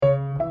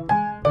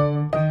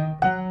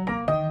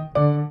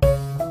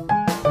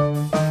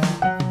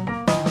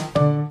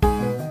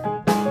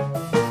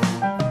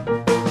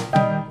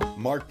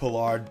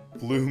Pollard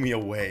blew me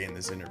away in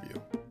this interview.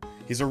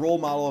 He's a role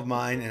model of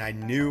mine, and I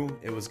knew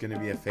it was going to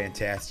be a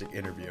fantastic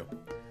interview.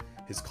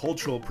 His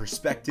cultural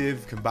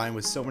perspective, combined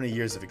with so many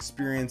years of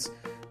experience,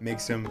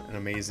 makes him an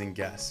amazing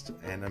guest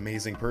and an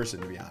amazing person,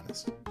 to be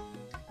honest.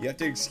 You have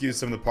to excuse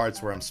some of the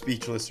parts where I'm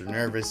speechless or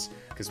nervous,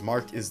 because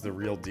Mark is the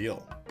real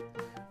deal.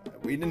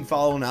 We didn't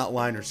follow an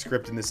outline or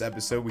script in this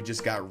episode, we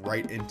just got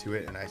right into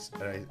it, and I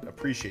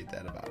appreciate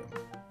that about him.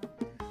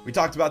 We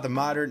talked about the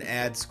modern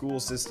ad school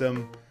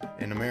system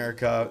in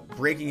America,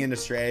 breaking into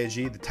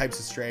strategy, the types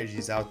of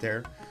strategies out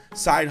there,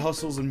 side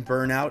hustles and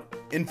burnout,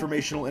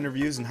 informational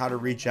interviews and how to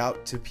reach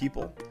out to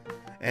people,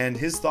 and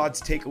his thoughts,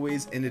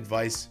 takeaways, and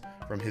advice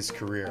from his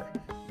career.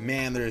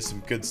 Man, there's some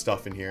good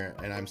stuff in here,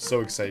 and I'm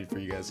so excited for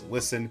you guys to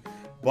listen.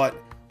 But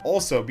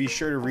also, be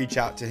sure to reach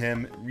out to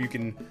him. You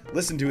can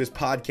listen to his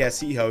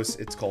podcast he hosts.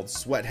 It's called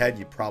Sweathead.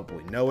 You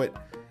probably know it.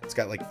 It's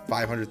got like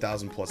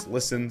 500,000 plus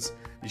listens.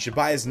 You should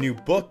buy his new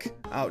book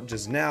out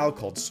just now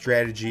called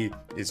Strategy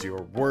is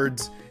Your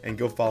Words, and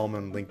go follow him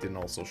on LinkedIn and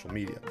all social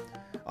media.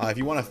 If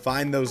you want to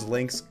find those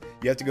links,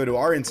 you have to go to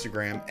our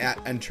Instagram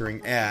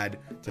 @enteringad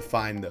to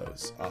find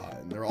those.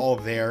 And they're all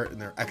there, and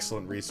they're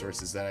excellent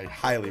resources that I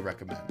highly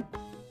recommend.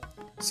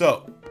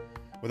 So,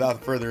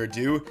 without further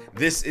ado,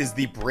 this is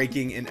the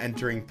Breaking and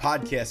Entering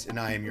podcast, and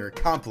I am your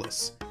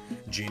accomplice,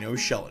 Gino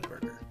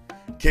Schellenberger.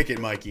 Kick it,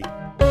 Mikey.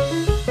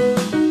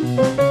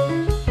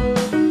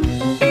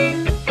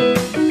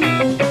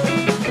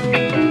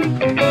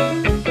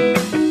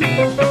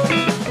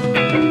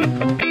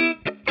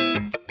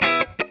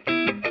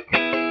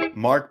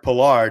 Mark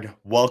Pollard,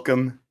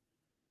 welcome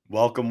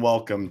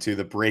to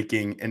the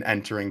Breaking and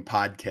Entering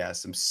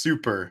podcast. I'm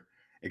super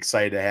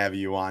excited to have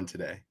you on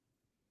today.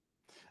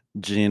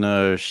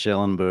 Gino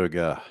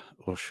Schellenberger,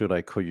 or should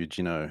I call you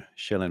Gino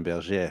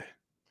Schellenberger?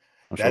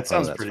 That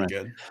sounds pretty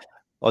good.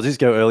 I'll just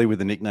go early with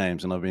the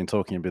nicknames, and I've been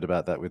talking a bit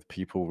about that with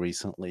people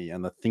recently.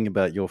 And the thing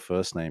about your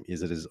first name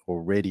is it is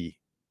already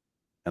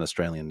an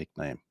Australian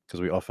nickname,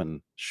 because we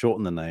often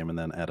shorten the name and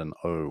then add an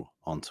O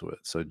onto it.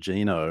 So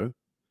Gino,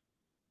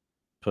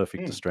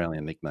 perfect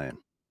Australian nickname.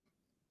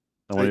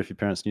 I wonder if your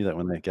parents knew that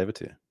when they gave it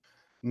to you.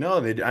 No,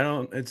 I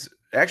don't. It's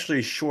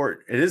actually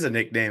short. It is a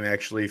nickname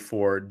actually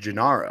for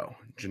Gennaro.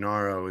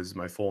 Gennaro is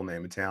my full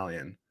name,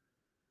 Italian.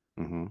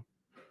 Mm-hmm.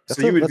 That's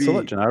a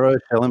lot, Gennaro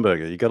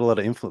Schellenberger. You got a lot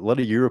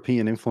of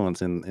European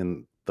influence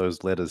in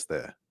those letters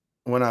there.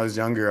 When I was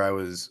younger, I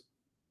was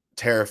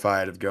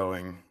terrified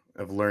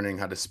of learning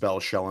how to spell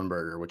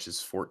Schellenberger, which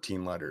is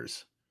 14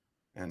 letters.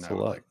 And it's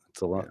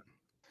a lot.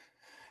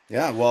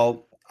 Yeah.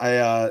 Well,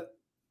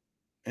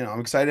 I'm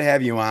excited to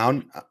have you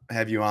on.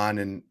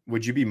 And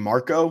would you be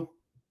Marco?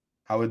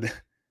 How would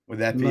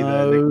that be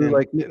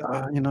the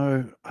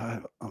nickname?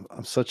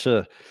 I'm such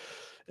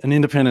an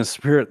independent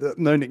spirit that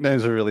no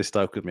nicknames are really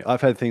stuck with me.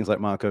 I've had things like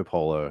Marco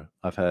Polo.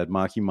 I've had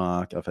Marky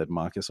Mark. I've had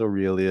Marcus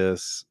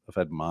Aurelius. I've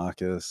had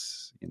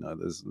Marcus.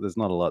 There's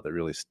not a lot that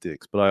really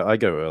sticks, but I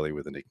go early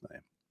with a nickname.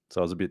 So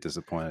I was a bit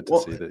disappointed to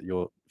see that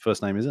your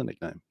first name is a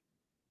nickname.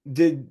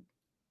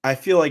 I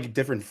feel like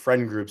different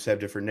friend groups have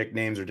different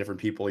nicknames, or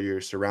different people you're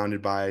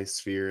surrounded by,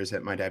 spheres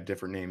that might have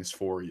different names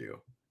for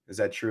you. Is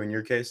that true in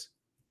your case?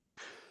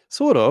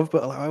 Sort of,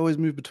 but I always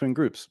move between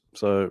groups.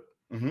 So,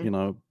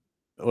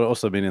 I've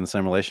also been in the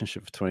same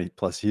relationship for 20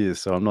 plus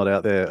years. So I'm not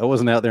out there. I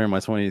wasn't out there in my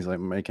 20s,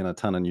 like making a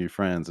ton of new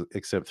friends,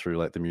 except through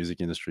like the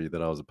music industry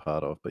that I was a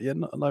part of. But yeah,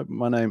 like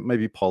my name,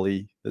 maybe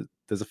Polly.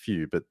 There's a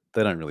few, but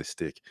they don't really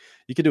stick.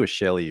 You could do a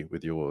Shelley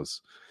with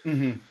yours.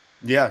 Mm-hmm.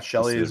 Yeah,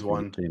 Shelley is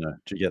one. Do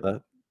you get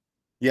that?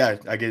 Yeah,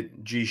 I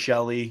get G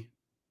Shelley.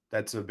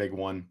 That's a big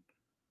one.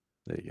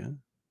 There you go.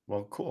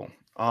 Well, cool.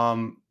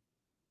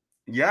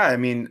 Yeah, I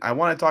mean, I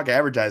want to talk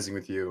advertising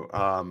with you.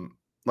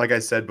 Like I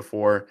said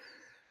before,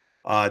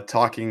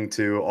 talking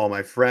to all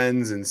my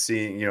friends and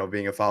seeing,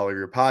 being a follower of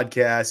your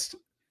podcast,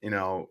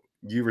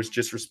 you were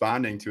just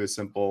responding to a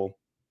simple,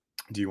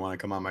 do you want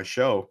to come on my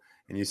show?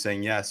 And you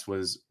saying yes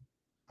was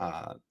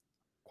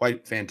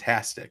quite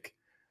fantastic.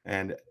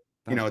 And,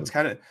 it's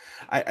kind of,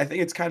 I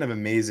think it's kind of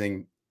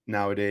amazing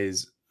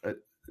nowadays,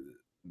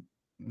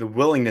 the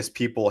willingness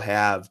people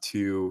have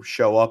to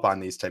show up on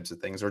these types of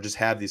things, or just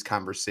have these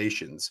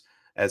conversations.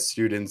 As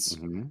students,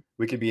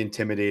 we could be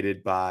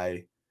intimidated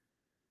by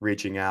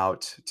reaching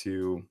out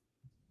to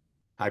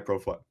high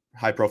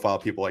profile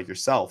people like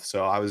yourself.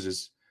 So I was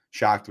just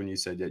shocked when you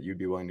said that you'd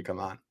be willing to come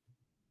on.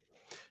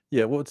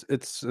 Yeah, well,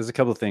 there's a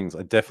couple of things.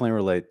 I definitely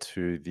relate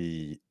to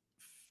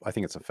I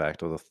think it's a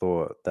fact, or the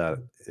thought that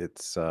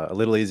it's a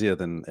little easier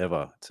than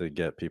ever to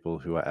get people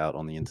who are out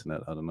on the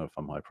internet. I don't know if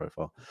I'm high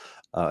profile.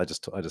 I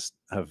just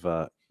have,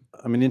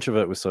 I'm an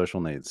introvert with social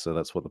needs. So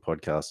that's what the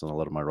podcast and a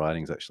lot of my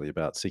writing is actually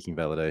about, seeking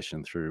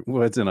validation through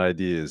words and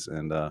ideas.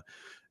 And,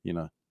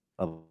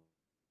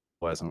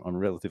 otherwise I'm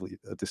relatively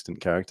a distant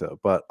character,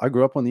 but I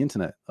grew up on the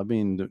internet. I've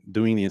been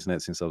doing the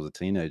internet since I was a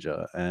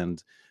teenager.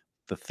 And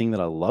the thing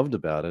that I loved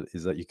about it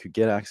is that you could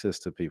get access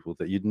to people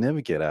that you'd never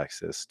get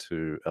access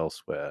to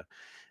elsewhere.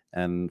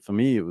 And for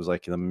me, it was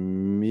like in the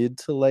mid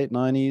to late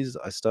 90s,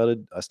 I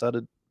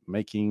started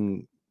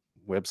making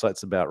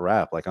websites about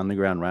rap, like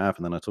underground rap,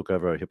 and then I took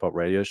over a hip hop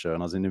radio show,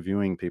 and I was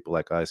interviewing people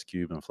like Ice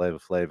Cube and Flavor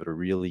Flav at a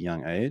really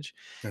young age.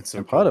 That's so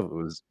And part cool. of it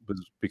was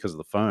because of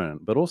the phone,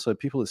 but also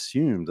people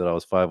assumed that I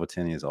was 5 or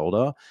 10 years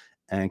older,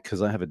 and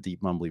because I have a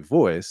deep mumbly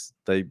voice,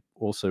 they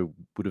also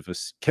would have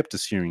kept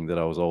assuming that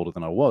I was older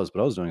than I was.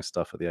 But I was doing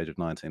stuff at the age of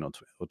 19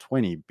 or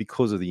 20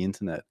 because of the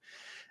internet.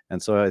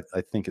 And so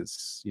I think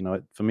it's,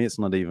 for me, it's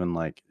not even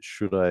like,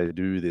 should I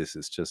do this?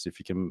 It's just, if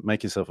you can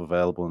make yourself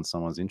available and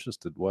someone's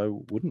interested, why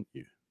wouldn't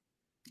you?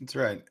 That's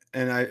right.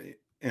 And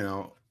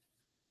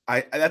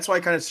that's why I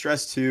kind of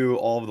stress to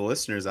all of the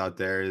listeners out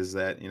there is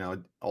that,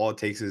 all it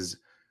takes is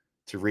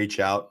to reach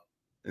out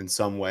in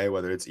some way,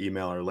 whether it's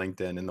email or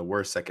LinkedIn. And the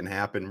worst that can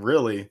happen,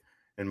 really,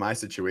 in my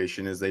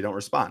situation, is they don't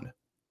respond.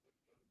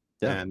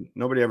 Yeah. And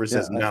nobody ever Yeah.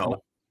 says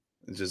no.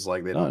 It's just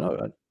like they No, don't, no.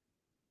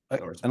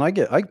 don't respond.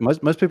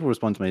 And most people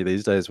respond to me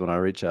these days when I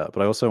reach out,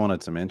 but I also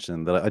wanted to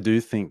mention that I do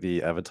think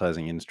the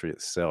advertising industry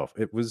itself,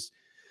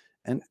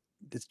 and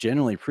it's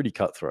generally pretty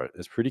cutthroat.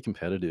 It's pretty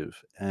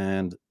competitive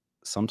and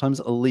sometimes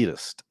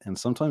elitist. And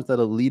sometimes that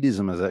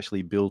elitism is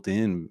actually built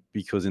in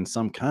because in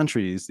some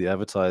countries, the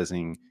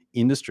advertising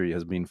industry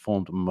has been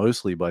formed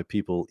mostly by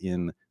people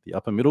in the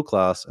upper middle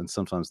class and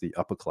sometimes the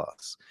upper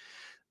class.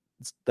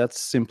 That's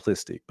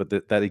simplistic, but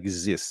that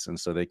exists. And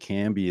so there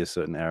can be a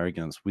certain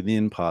arrogance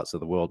within parts of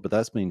the world, but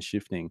that's been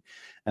shifting.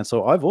 And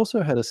so I've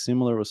also had a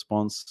similar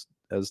response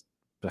as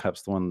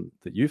perhaps the one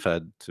that you've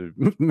had to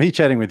me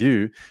chatting with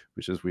you,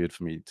 which is weird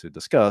for me to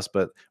discuss,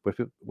 but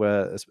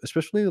where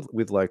especially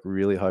with like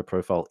really high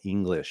profile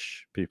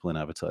English people in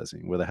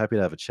advertising, where they're happy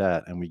to have a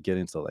chat and we get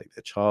into like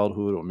their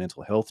childhood or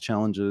mental health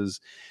challenges.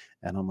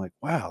 And I'm like,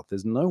 wow,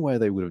 there's no way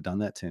they would have done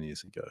that 10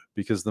 years ago,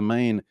 because the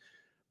main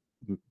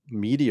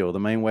media, or the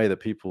main way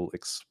that people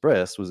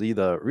expressed, was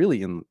either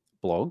really in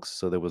blogs.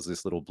 So there was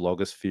this little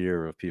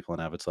blogosphere of people in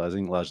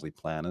advertising, largely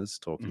planners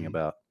talking Mhm.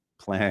 about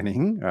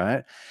planning,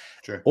 right?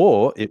 Sure.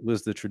 Or it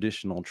was the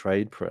traditional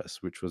trade press,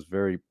 which was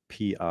very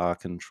PR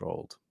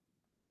controlled.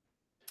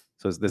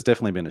 So there's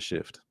definitely been a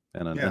shift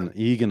and Yeah. an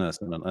eagerness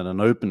and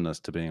an openness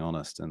to being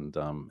honest and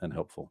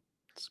helpful.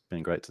 It's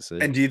been great to see.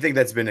 And do you think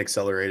that's been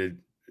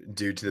accelerated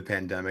due to the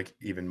pandemic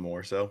even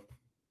more so?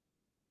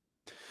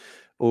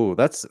 Oh,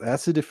 that's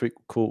a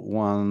difficult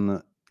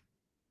one.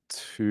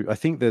 I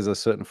think there's a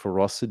certain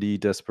ferocity,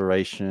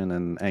 desperation,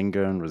 and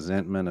anger and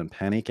resentment and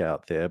panic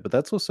out there, but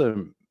that's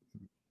also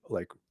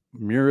like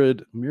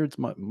mirrored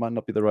might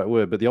not be the right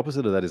word, but the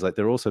opposite of that is like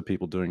there are also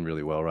people doing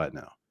really well right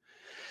now.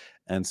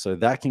 And so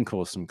that can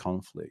cause some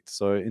conflict.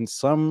 So in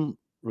some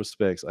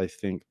respects, I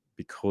think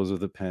because of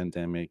the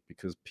pandemic,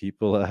 because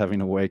people are having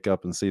to wake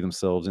up and see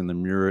themselves in the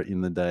mirror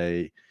in the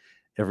day,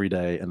 every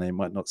day, and they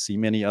might not see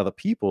many other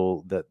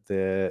people, that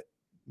there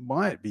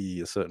might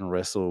be a certain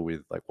wrestle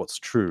with like what's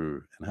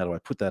true and how do I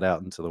put that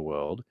out into the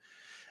world.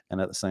 And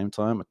at the same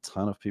time, a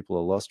ton of people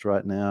are lost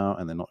right now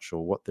and they're not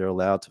sure what they're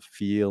allowed to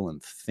feel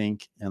and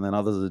think, and then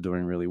others are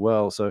doing really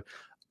well. So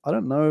I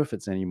don't know if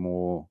it's any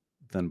more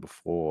than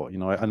before.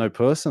 I know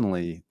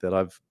personally that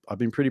I've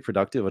been pretty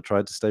productive. I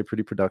tried to stay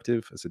pretty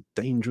productive. It's a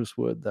dangerous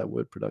word, that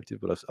word productive,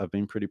 but I've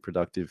been pretty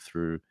productive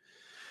through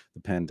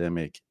the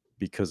pandemic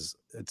because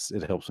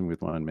it helps me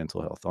with my own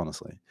mental health,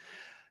 honestly.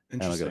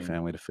 And I got a Interesting.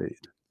 family to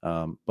feed.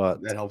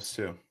 But That helps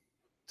too,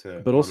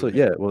 to but also,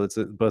 motivate. yeah, well,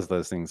 both of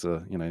those things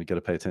are, you got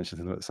to pay attention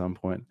to them at some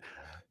point.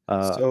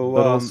 Uh, So,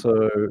 but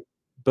also,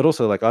 but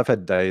also, like I've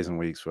had days and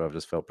weeks where I've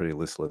just felt pretty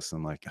listless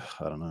and like, "Ugh,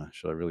 I don't know,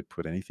 should I really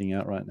put anything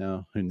out right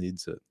now? Who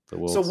needs it? The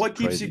so world's what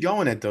keeps you crazy."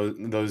 going at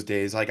those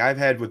days? Like I've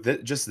had with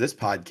just this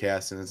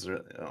podcast, and it's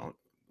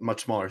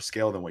much smaller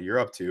scale than what you're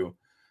up to.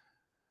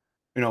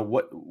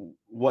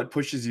 What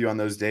pushes you on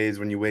those days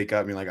when you wake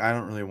up and you're like, I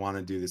don't really want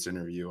to do this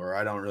interview, or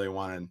I don't really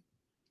want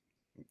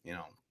to, you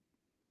know,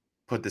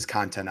 put this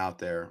content out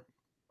there.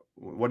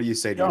 What do you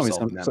say to Yeah, I mean,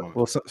 yourself in that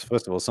moment?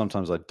 first of all,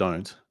 sometimes I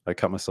don't. I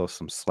cut myself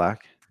some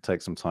slack,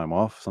 take some time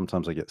off.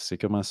 Sometimes I get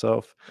sick of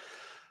myself.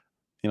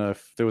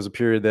 If there was a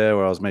period there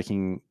where I was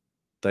making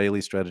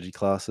daily strategy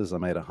classes, I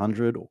made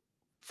 100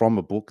 from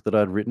a book that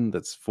I'd written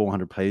that's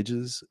 400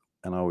 pages,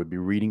 and I would be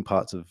reading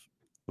parts of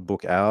the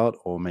book out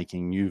or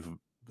making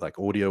like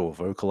audio or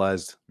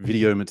vocalized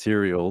video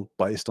material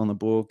based on the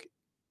book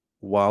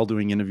while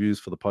doing interviews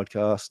for the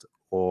podcast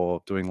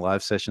or doing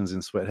live sessions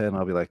in Sweathead. And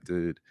I'll be like,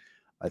 dude,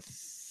 I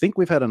think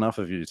we've had enough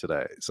of you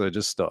today. So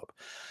just stop.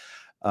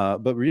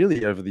 But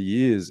really, over the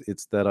years,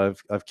 it's that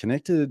I've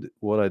connected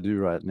what I do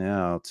right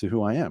now to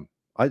who I am.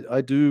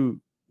 I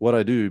do what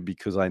I do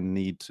because I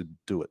need to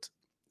do it.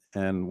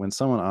 And when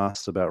someone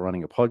asks about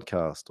running a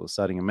podcast or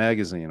starting a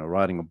magazine or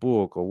writing a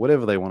book or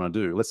whatever they want to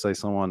do, let's say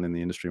someone in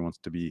the industry wants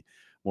to be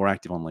more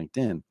active on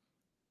LinkedIn,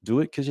 do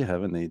it because you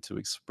have a need to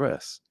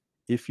express.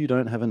 If you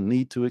don't have a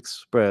need to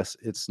express,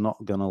 it's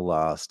not going to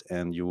last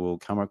and you will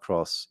come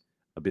across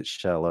a bit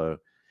shallow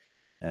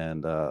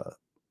and,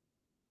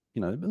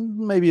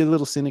 maybe a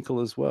little cynical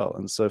as well.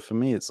 And so for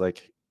me, it's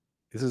like,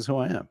 this is who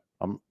I am.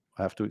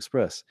 I have to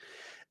express.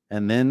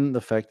 And then the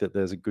fact that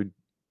there's a good,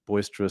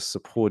 boisterous,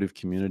 supportive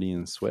community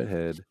in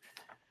Sweathead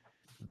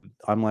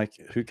I'm like,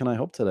 who can I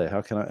help today?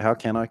 How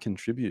can I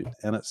contribute?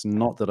 And it's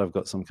not that I've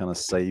got some kind of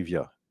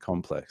savior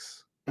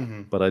complex,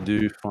 Hmm. but I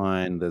do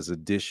find there's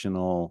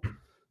additional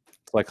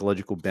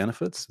psychological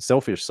benefits,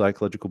 selfish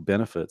psychological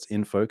benefits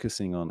in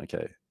focusing on,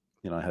 okay,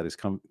 I had this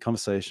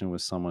conversation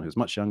with someone who's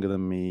much younger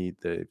than me.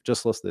 They've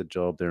just lost their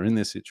job. They're in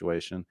this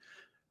situation.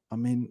 I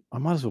mean, I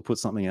might as well put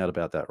something out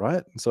about that,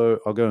 right? So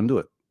I'll go and do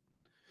it.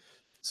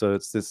 So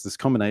it's this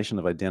combination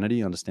of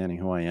identity, understanding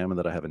who I am and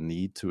that I have a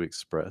need to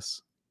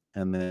express.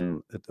 And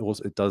then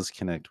it does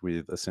connect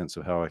with a sense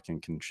of how I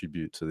can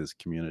contribute to this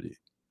community.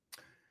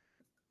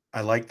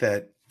 I like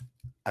that.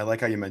 I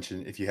like how you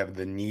mentioned if you have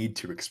the need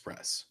to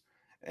express.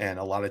 And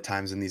a lot of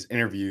times in these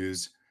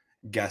interviews,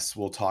 guests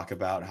will talk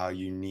about how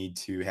you need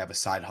to have a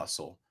side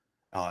hustle,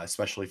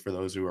 especially for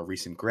those who are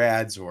recent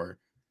grads or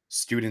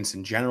students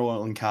in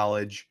general in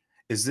college.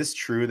 Is this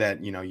true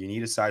that you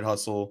need a side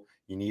hustle?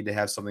 You need to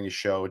have something to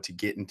show to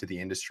get into the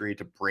industry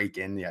to break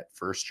in that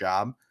first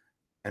job,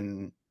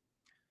 and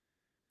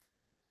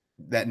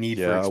that need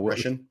for Yeah,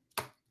 expression.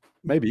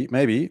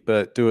 maybe,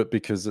 but do it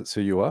because it's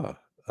who you are.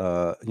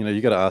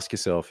 You got to ask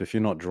yourself, if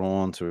you're not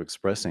drawn to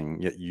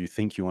expressing, yet you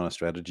think you want a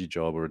strategy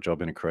job or a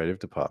job in a creative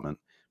department,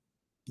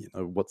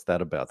 what's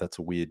that about? That's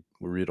a weird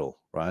riddle,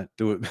 right?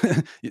 Do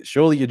it.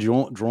 Surely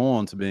you're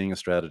drawn to being a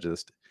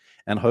strategist,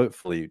 and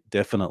hopefully,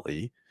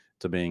 definitely,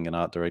 to being an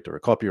art director, a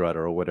copywriter,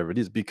 or whatever it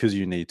is, because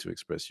you need to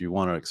express. You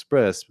want to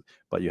express,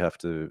 but you have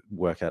to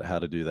work out how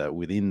to do that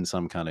within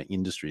some kind of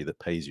industry that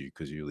pays you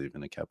because you live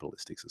in a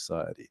capitalistic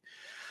society.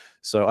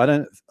 So I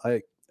don't.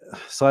 I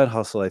side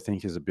hustle, I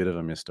think, is a bit of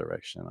a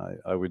misdirection.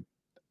 I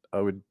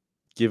would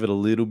give it a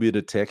little bit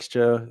of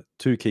texture.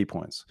 Two key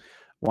points.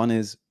 One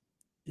is,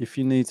 if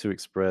you need to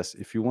express,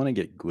 if you want to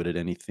get good at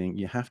anything,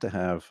 you have to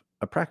have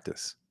a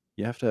practice.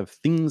 You have to have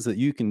things that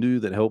you can do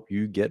that help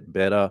you get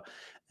better.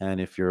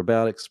 And if you're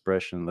about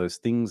expression, those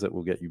things that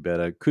will get you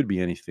better could be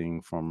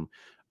anything from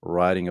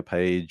writing a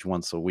page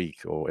once a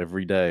week or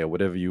every day or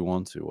whatever you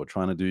want to, or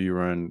trying to do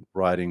your own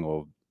writing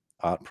or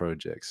art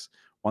projects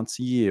once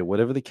a year,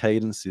 whatever the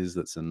cadence is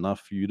that's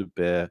enough for you to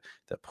bear,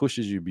 that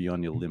pushes you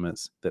beyond your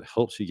limits, that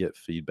helps you get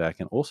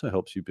feedback and also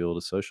helps you build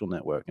a social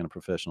network and a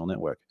professional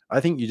network. I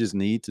think you just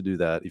need to do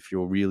that if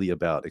you're really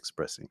about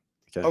expressing.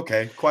 Okay.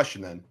 Okay,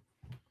 question then.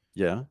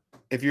 Yeah.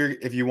 If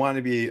you want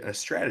to be a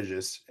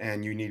strategist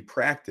and you need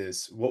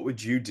practice, what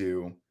would you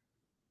do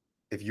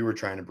if you were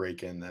trying to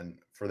break in then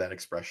for that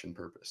expression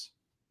purpose?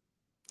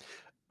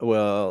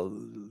 Well,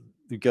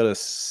 you got to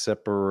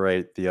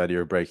separate the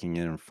idea of breaking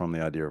in from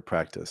the idea of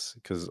practice.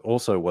 Because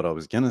also, what I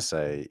was going to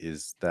say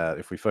is that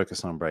if we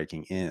focus on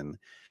breaking in,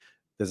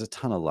 there's a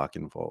ton of luck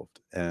involved.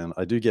 And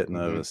I do get Hmm.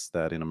 nervous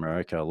that in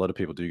America, a lot of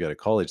people do go to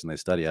college and they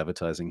study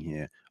advertising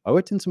here. I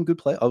worked in some good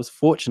place. I was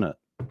fortunate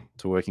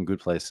to work in good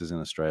places in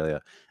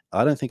Australia.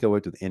 I don't think I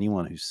worked with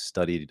anyone who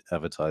studied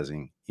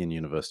advertising in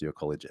university or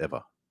college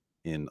ever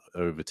in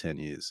over 10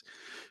 years.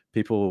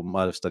 People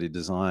might have studied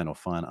design or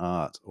fine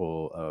art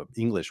or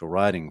English or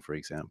writing, for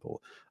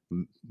example.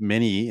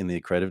 Many in the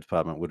creative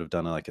department would have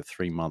done like a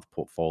 3-month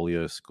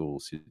portfolio school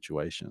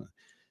situation.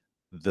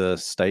 The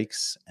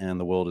stakes and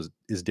the world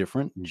is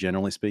different,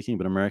 generally speaking,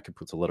 but America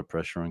puts a lot of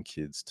pressure on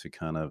kids to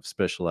kind of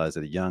specialize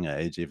at a young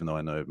age, even though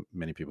I know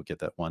many people get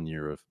that 1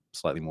 year of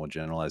slightly more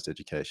generalized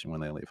education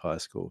when they leave high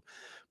school.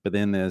 But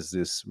then there's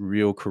this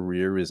real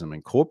careerism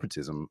and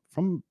corporatism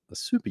from a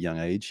super young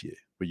age here,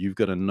 where you've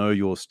got to know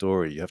your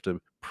story. You have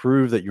to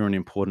prove that you're an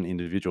important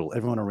individual.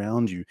 Everyone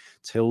around you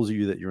tells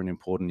you that you're an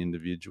important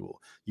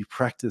individual. You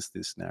practice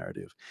this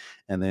narrative,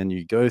 and then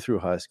you go through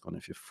high school.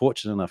 And if you're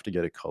fortunate enough to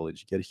go to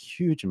college, you get a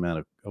huge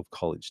amount of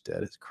college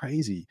debt. It's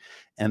crazy.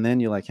 And then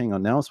you're like, hang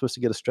on, now I'm supposed to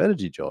get a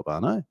strategy job,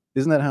 aren't I?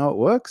 Isn't that how it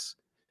works?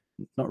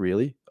 Not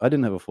really. I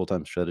didn't have a full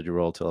time strategy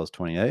role till I was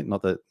 28.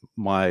 Not that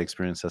my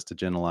experience has to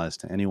generalize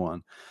to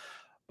anyone,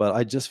 but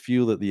I just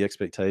feel that the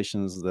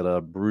expectations that are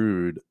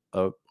brewed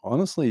are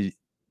honestly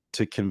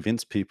to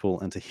convince people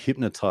and to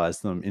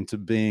hypnotize them into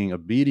being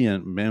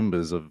obedient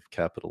members of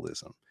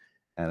capitalism.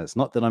 And it's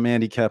not that I'm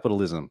anti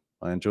capitalism.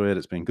 I enjoy it.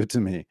 It's been good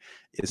to me.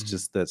 It's Hmm.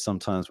 just that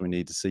sometimes we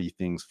need to see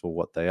things for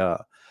what they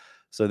are.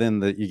 So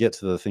then you get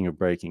to the thing of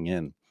breaking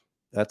in.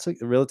 That's a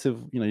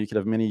relative, you could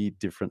have many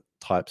different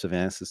types of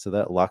answers to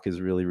that. Luck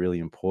is really, really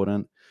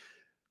important.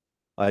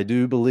 I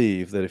do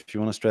believe that if you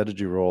want a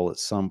strategy role at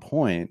some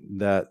point,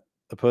 that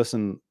a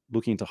person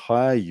looking to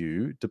hire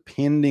you,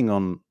 depending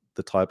on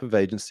the type of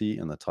agency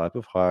and the type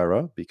of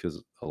hirer,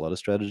 because a lot of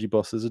strategy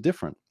bosses are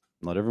different.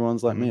 Not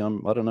everyone's like me.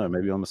 Hmm. I don't know,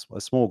 maybe I'm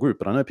a small group,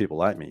 but I know people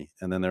like me.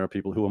 And then there are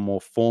people who are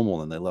more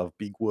formal and they love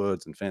big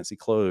words and fancy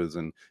clothes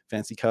and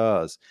fancy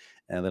cars.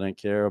 And they don't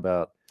care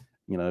about,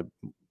 you know,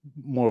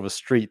 more of a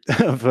street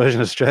version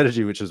of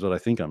strategy, which is what I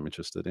think I'm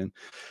interested in.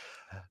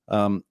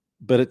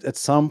 But at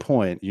some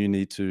point, you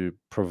need to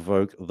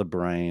provoke the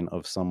brain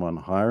of someone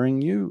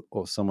hiring you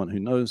or someone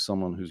who knows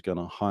someone who's going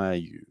to hire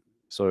you.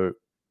 So,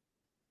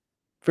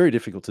 very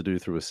difficult to do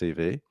through a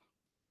CV,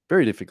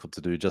 very difficult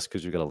to do just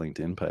because you've got a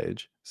LinkedIn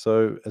page.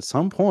 So, at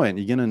some point,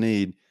 you're going to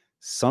need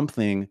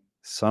something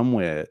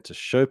somewhere to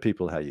show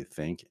people how you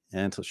think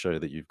and to show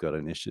that you've got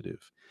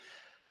initiative.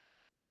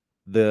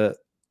 The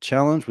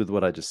challenge with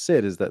what I just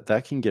said is that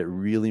that can get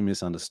really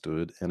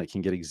misunderstood and it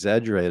can get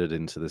exaggerated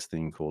into this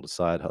thing called a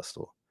side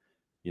hustle.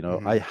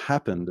 I Hmm.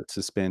 happened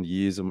to spend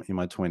years in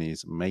my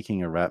 20s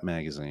making a rap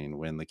magazine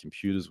when the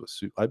computers were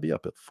I'd be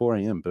up at 4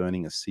 a.m.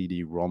 burning a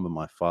CD-ROM of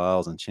my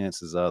files, and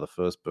chances are the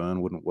first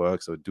burn wouldn't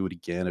work, so I'd do it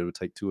again. It would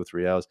take 2 or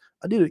 3 hours.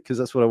 I did it because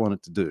that's what I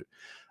wanted to do.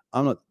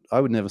 I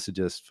would never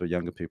suggest for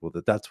younger people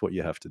that that's what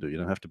you have to do. You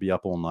don't have to be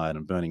up all night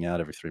and burning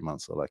out every 3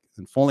 months or like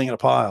and falling in a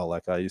pile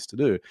like I used to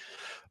do.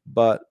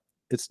 But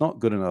it's not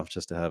good enough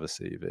just to have a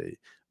CV.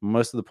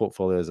 Most of the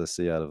portfolios I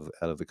see out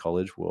of the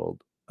college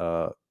world,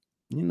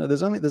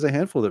 there's a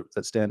handful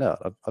that stand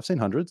out. I've seen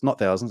hundreds, not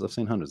thousands. I've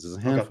seen hundreds. There's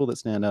a Okay. handful that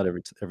stand out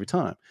every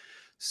time.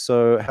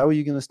 So how are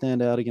you going to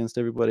stand out against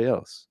everybody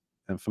else?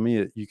 And for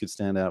me, you could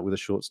stand out with a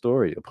short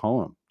story, a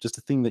poem, just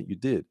a thing that you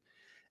did,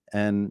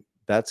 and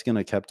that's going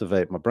to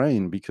captivate my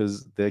brain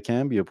because there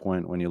can be a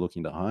point when you're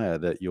looking to hire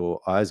that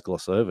your eyes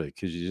gloss over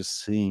because you're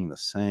just seeing the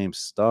same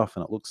stuff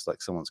and it looks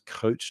like someone's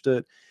coached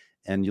it,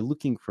 and you're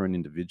looking for an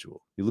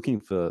individual. You're looking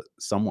for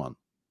someone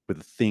with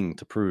a thing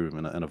to prove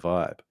and a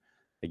vibe.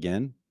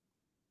 Again,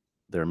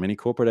 there are many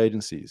corporate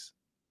agencies.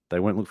 They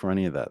won't look for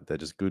any of that. They're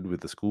just good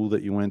with the school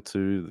that you went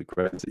to, the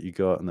grades that you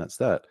got, and that's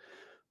that.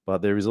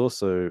 But there is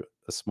also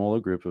a smaller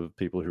group of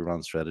people who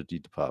run strategy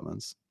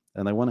departments,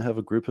 and they want to have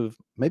a group of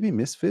maybe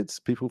misfits,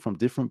 people from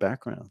different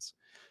backgrounds,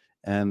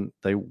 and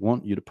they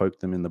want you to poke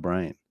them in the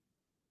brain.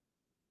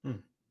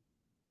 Hmm.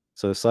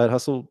 So side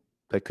hustle,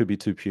 that could be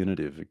too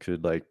punitive. It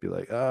could like be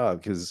like,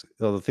 because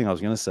the other thing I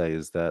was going to say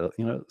is that,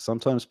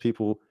 sometimes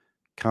people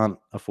can't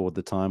afford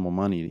the time or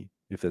money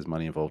if there's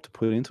money involved to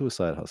put into a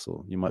side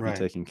hustle. You might be Right.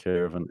 taking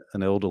care of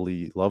an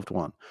elderly loved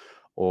one,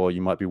 or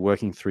you might be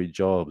working 3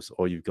 jobs,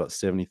 or you've got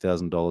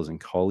 $70,000 in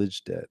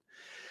college debt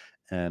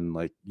and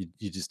like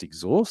you're just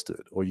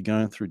exhausted, or you're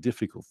going through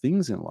difficult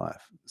things in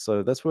life.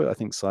 So that's where I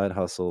think side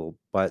hustle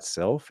by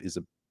itself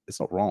it's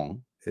not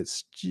wrong.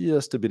 It's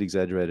just a bit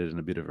exaggerated and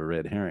a bit of a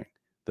red herring.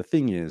 The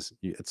thing is,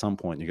 at some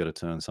point, you got to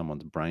turn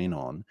someone's brain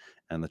on,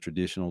 and the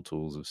traditional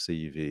tools of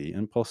CV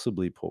and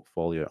possibly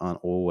portfolio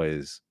aren't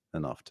always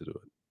enough to do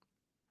it.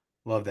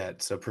 Love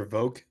that. So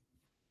provoke,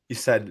 you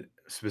said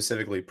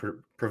specifically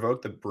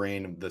provoke the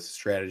brain of the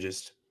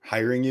strategist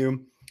hiring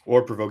you,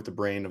 or provoke the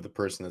brain of the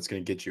person that's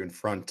going to get you in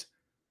front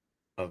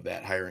of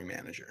that hiring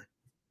manager.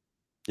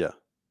 Yeah.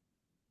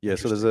 Yeah,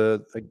 so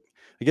Interesting.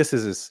 I guess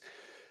there's this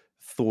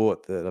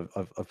thought that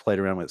I've played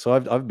around with. So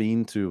I've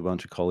been to a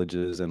bunch of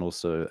colleges and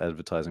also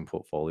advertising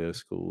portfolio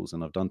schools,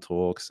 and I've done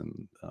talks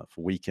and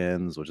for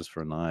weekends or just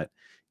for a night.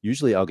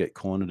 Usually, I'll get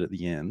cornered at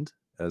the end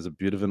as a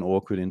bit of an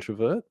awkward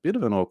introvert. Bit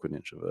of an awkward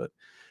introvert.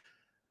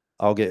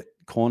 I'll get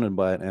cornered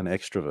by an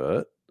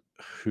extrovert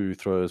who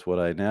throws what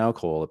I now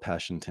call a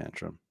passion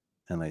tantrum,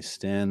 and they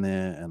stand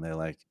there and they're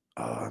like,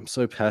 "Oh, I'm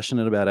so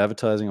passionate about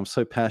advertising. I'm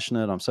so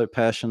passionate. I'm so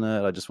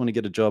passionate. I just want to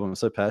get a job. I'm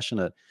so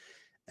passionate."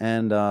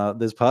 And,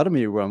 there's part of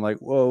me where I'm like,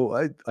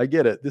 "Whoa, I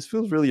get it. This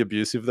feels really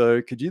abusive,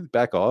 though. Could you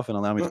back off and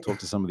allow me to talk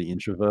to some of the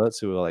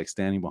introverts who are, like,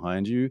 standing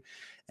behind you?"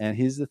 And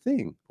here's the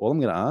thing, all I'm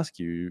gonna ask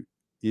you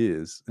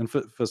is and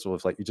first of all,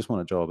 if, like, you just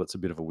want a job, it's a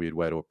bit of a weird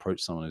way to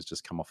approach someone who's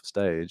just come off a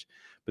stage.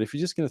 But if you're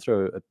just gonna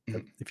throw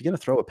if you're gonna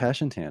throw a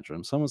passion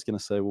tantrum, someone's gonna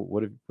say, "Well,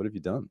 what have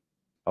you done?"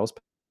 I was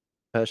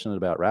passionate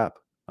about rap.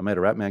 I made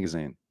a rap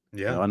magazine.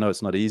 Yeah. I know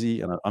it's not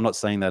easy, and I'm not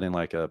saying that in,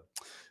 like, a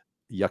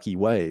yucky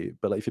way,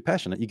 but like if you're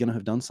passionate, you're going to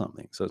have done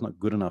something. So it's not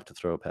good enough to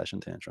throw a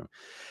passion tantrum.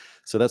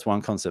 So that's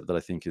one concept that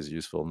I think is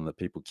useful and that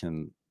people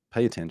can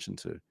pay attention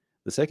to.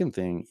 The second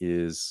thing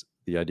is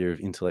the idea of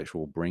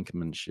intellectual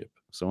brinkmanship.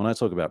 So when I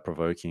talk about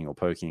provoking or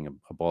poking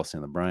a boss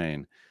in the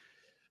brain,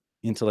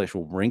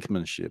 intellectual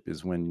brinkmanship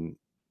is when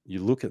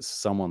you look at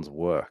someone's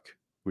work,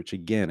 which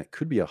again, it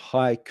could be a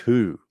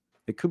haiku.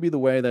 It could be the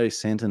way they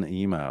sent an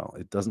email.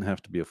 It doesn't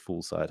have to be a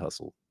full side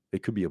hustle.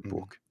 It could be a Mhm.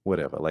 book,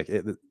 whatever.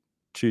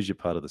 Choose your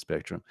part of the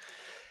spectrum.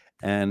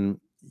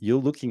 And you're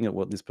looking at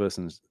what this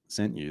person's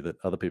sent you that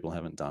other people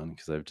haven't done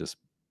because they've just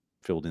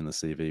filled in the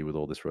CV with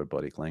all this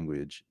robotic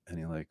language. And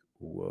you're like,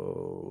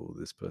 whoa,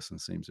 this person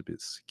seems a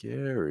bit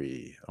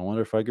scary. I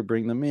wonder if I could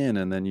bring them in.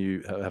 And then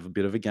you have a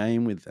bit of a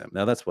game with them.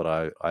 Now, that's what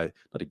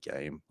not a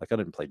game, like I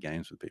don't play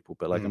games with people,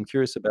 but like Mhm. I'm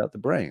curious about the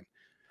brain.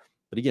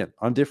 But again,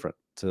 I'm different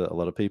to a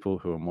lot of people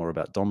who are more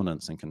about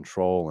dominance and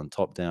control and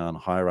top-down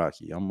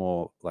hierarchy. I'm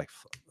more like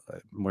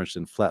more interested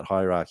in flat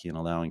hierarchy and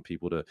allowing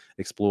people to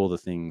explore the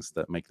things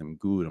that make them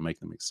good and make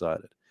them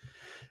excited.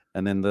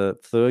 And then the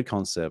third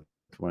concept,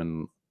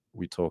 when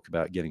we talk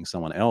about getting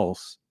someone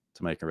else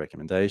to make a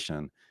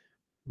recommendation,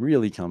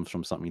 really comes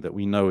from something that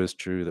we know is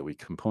true that we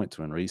can point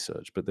to in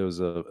research. But there was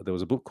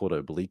a book called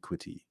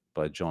Obliquity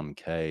by John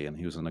Kay, and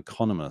he was an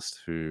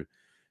economist who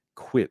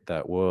quit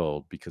that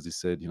world because he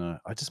said,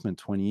 I just spent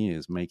 20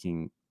 years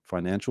making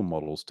financial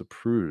models to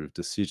prove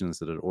decisions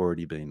that had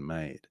already been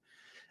made.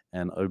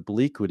 And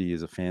obliquity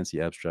is a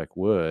fancy abstract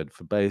word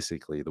for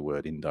basically the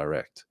word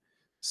indirect.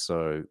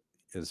 So,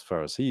 as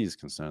far as he is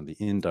concerned, the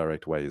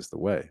indirect way is the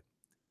way.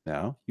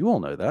 Now, you all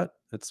know that.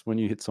 It's when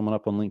you hit someone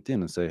up on LinkedIn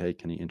and say, "Hey,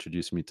 can you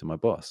introduce me to my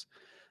boss?"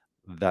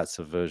 that's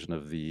a version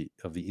of the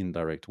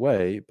indirect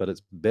way, but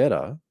it's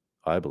better,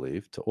 I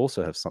believe, to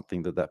also have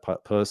something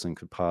that person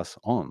could pass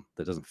on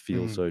that doesn't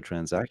feel Mhm. so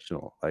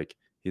transactional. Like,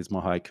 here's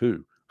my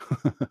haiku.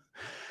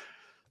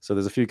 So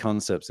there's a few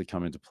concepts that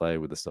come into play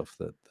with the stuff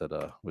that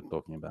we're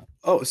talking about.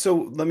 Oh, so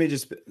let me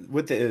just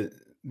with the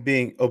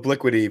being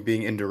obliquity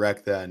being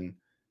indirect then,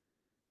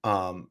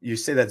 you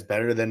say that's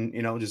better than,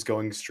 just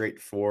going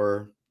straight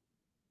for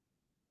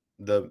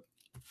the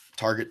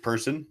target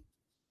person?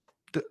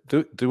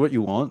 Do what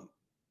you want,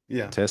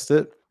 Yeah. test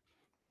it.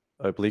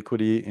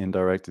 Obliquity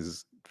indirect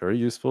is very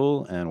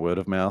useful, and word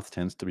of mouth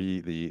tends to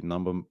be the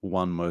number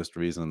one most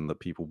reason that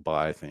people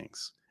buy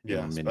things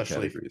Yeah, in many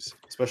categories.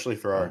 especially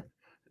for Right.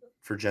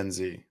 for Gen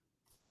Z,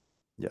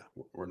 Yeah.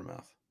 word of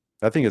mouth.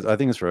 I think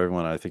it's for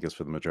everyone. I think it's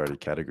for the majority of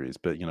categories.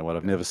 But you know what?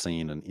 I've Yeah. never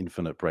seen an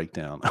infinite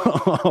breakdown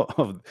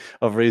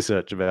of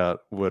research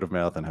about word of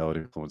mouth and how it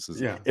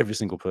influences Yeah. every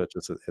single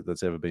purchase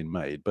that's ever been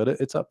made. But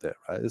it's up there,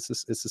 right? It's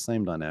the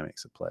same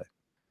dynamics at play.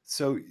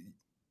 So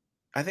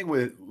I think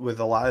with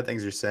a lot of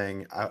things you're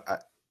saying,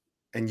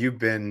 and you've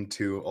been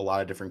to a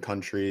lot of different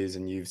countries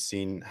and you've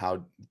seen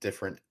how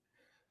different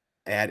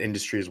ad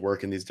industries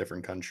work in these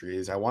different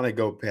countries. I want to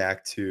go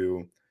back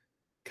to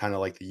kind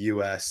of like the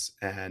US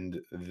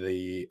and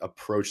the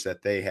approach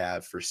that they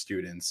have for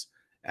students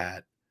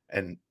at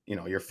and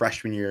your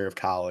freshman year of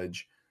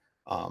college.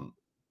 Um,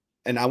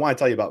 and I want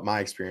to tell you about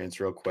my experience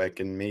real quick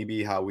and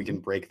maybe how we Mhm. can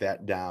break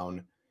that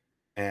down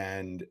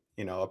and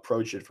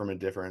approach it from a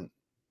different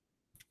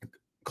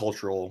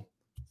cultural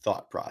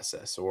thought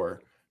process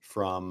or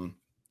from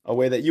a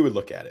way that you would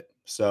look at it.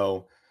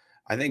 So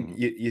I think Mhm.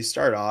 you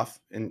start off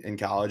in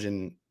college,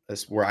 and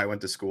that's where I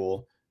went to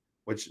school,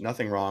 which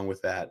nothing wrong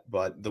with that.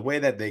 But the way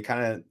that they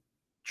kind of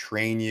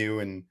train you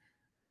and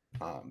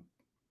um,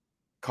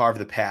 carve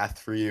the path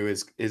for you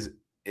is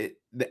it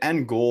the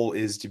end goal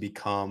is to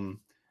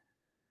become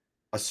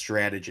a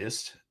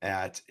strategist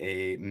at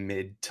a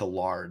mid to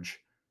large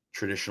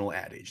traditional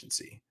ad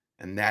agency.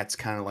 And that's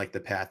kind of like the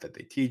path that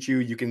they teach you.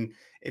 You can,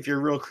 if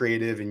you're real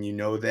creative and you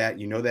know that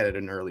at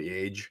an early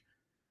age,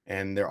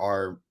 and there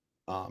are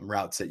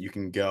routes that you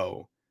can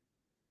go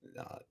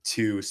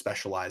to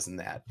specialize in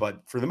that.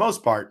 But for the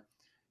most part,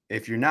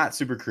 if you're not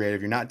super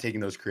creative, you're not taking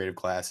those creative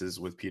classes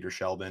with Peter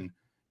Sheldon,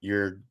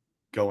 you're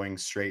going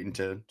straight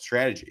into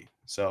strategy.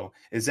 So,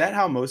 is that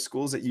how most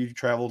schools that you've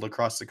traveled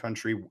across the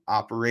country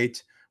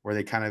operate, where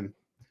they kind of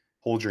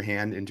hold your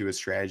hand into a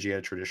strategy at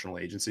a traditional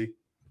agency?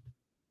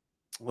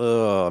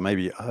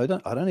 Maybe I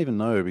don't even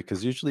know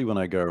because usually when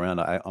I go around,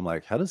 I'm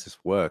like, how does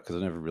this work? Because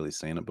I've never really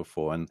seen it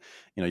before. And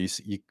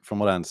from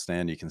what I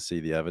understand, you can see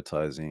the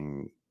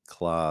advertising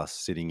class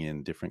sitting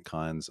in different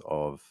kinds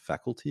of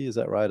faculty. Is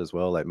that right as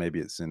well? Like maybe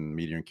it's in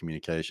media and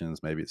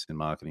communications, maybe it's in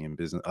marketing and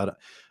business. I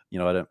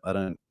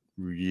don't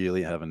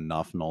really have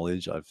enough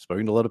knowledge. I've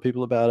spoken to a lot of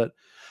people about it,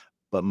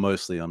 but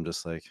mostly I'm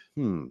just like,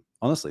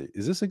 honestly,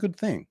 is this a good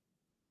thing?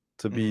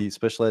 To Mhm, be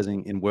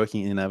specializing in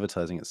working in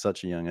advertising at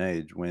such a young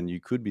age when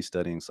you could be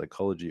studying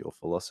psychology or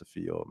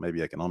philosophy or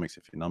maybe economics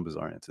if you're numbers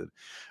oriented,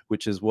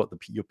 which is what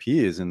your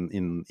peers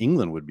in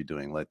England would be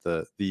doing. Like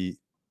the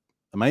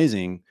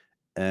amazing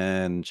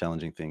and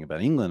challenging thing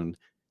about England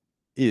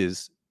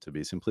is, to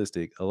be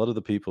simplistic, a lot of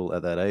the people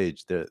at that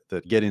age that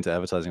get into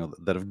advertising or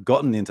that have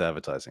gotten into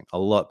advertising, a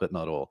lot but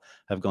not all,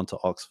 have gone to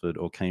Oxford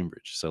or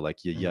Cambridge. So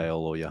like your mhm, Yale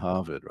or your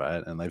Harvard,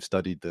 right? And they've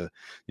studied the,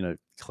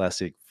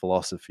 classic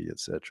philosophy,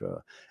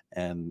 etc.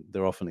 And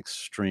they're often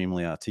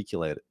extremely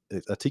articulate,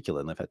 and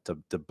they've had to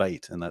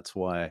debate. And that's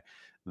why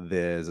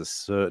there's a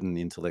certain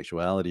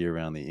intellectuality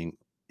around the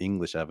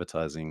English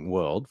advertising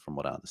world, from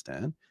what I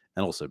understand,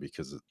 and also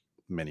because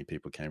many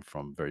people came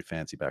from very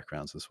fancy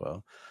backgrounds as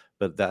well.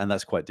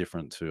 That's quite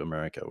different to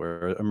America,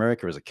 where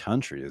America as a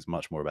country is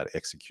much more about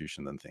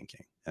execution than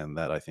thinking, and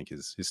that I think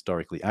is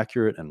historically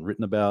accurate and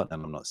written about.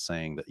 And I'm not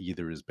saying that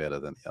either is better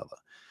than the other.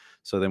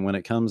 So then, when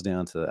it comes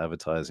down to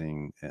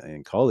advertising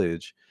in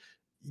college,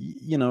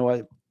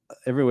 I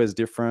everywhere's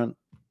different.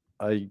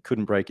 I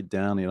couldn't break it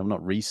down. I've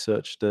not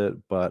researched it,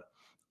 but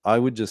I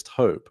would just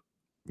hope.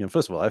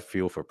 First of all, I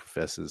feel for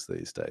professors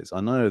these days.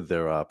 I know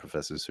there are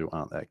professors who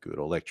aren't that good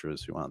or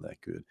lecturers who aren't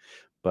that good,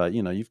 but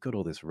you've got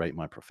all this rate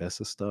my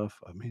professor stuff.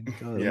 I mean,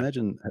 God, yeah,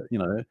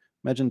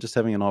 imagine just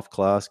having an off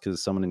class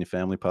because someone in your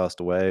family passed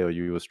away or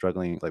you were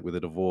struggling like with a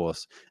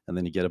divorce, and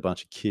then you get a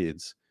bunch of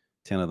kids,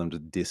 10 of them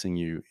just dissing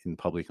you in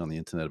public on the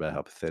internet about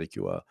how pathetic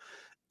you are.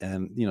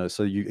 And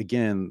so you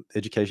again,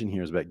 education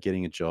here is about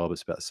getting a job,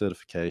 it's about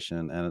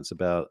certification, and it's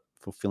about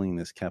fulfilling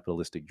this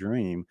capitalistic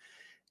dream.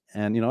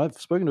 And I've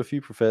spoken to a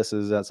few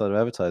professors outside of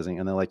advertising,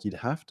 and they're like, you'd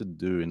have to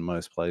do in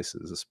most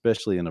places,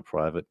 especially in a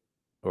private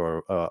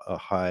or a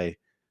high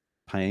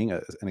paying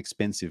an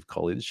expensive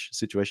college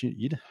situation,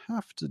 you'd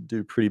have to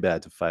do pretty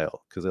bad to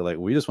fail because they're like,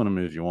 we just want to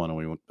move you on,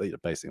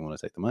 and basically want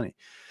to take the money.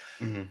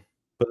 mhm,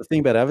 But the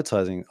thing about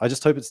advertising, I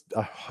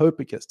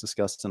hope it gets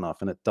discussed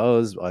enough, and it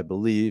does, I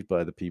believe,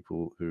 by the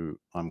people who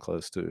I'm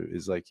close to,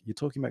 is like you're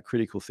talking about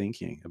critical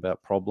thinking,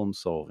 about problem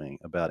solving,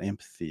 about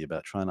empathy,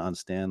 about trying to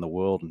understand the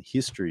world and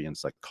history and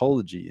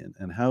psychology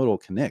and how it all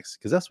connects.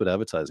 Because that's what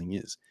advertising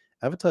is.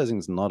 advertising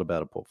is not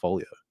about a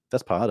portfolio.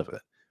 That's part of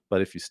it.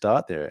 But if you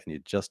start there and you're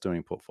just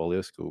doing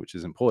portfolio school, which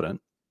is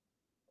important,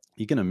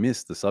 you're going to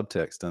miss the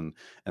subtext and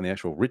the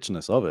actual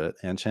richness of it.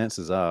 And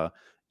chances are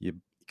you're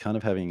kind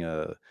of having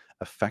a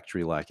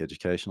factory like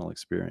educational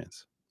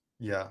experience.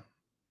 Yeah.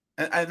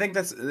 And I think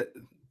that's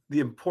the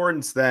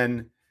importance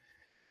then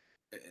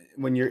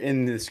when you're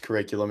in this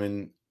curriculum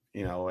and,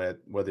 at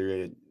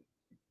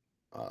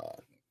uh,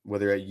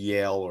 whether at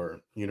Yale or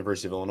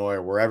University of Illinois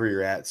or wherever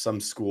you're at, some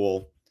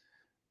school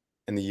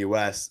in the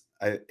US,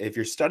 if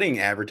you're studying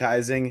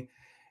advertising,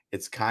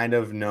 it's kind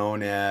of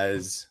known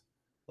as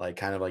like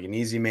kind of like an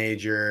easy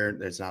major.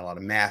 There's not a lot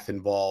of math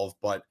involved,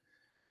 but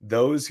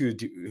those who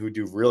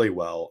do really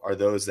well are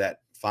those that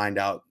find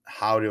out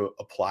how to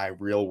apply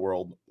real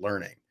world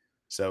learning.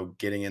 So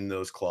getting in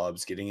those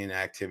clubs, getting in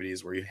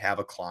activities where you have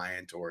a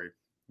client or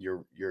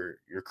you're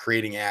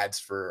creating ads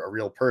for a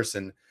real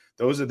person.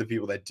 Those are the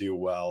people that do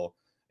well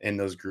in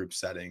those group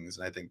settings,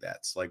 and I think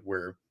that's like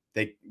where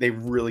they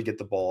really get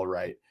the ball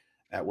right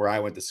at where I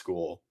went to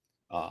school.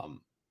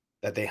 Um,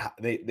 that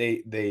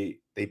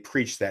they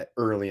preach that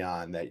early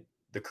on that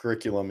the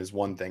curriculum is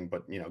one thing,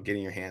 but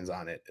getting your hands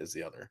on it is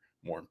the other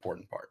more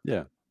important part.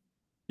 Yeah.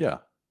 Yeah.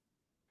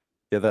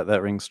 Yeah,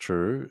 that rings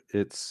true.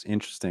 It's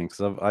interesting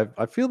because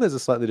I feel there's a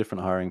slightly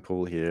different hiring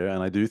pool here,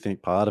 and I do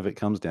think part of it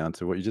comes down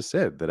to what you just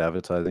said, that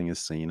advertising is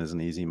seen as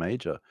an easy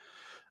major.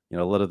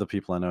 A lot of the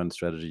people I know in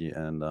strategy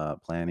and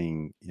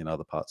planning in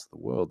other parts of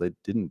the world, they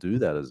didn't do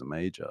that as a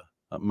major.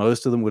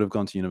 Most of them would have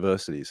gone to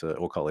university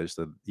or college.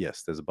 So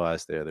yes, there's a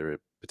bias there. There are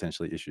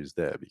potentially issues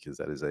there because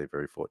that is a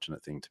very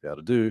fortunate thing to be able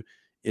to do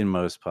in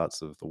most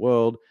parts of the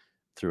world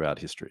throughout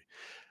history.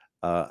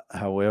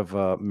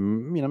 However,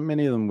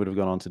 many of them would have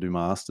gone on to do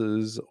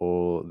masters,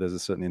 or there's a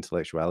certain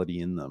intellectuality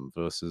in them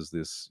versus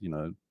this.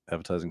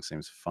 Advertising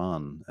seems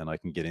fun, and I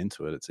can get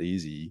into it. It's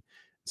easy,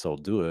 so I'll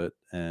do it,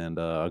 and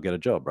I'll get a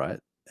job, right?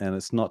 And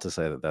it's not to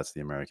say that that's the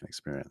American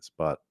experience,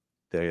 but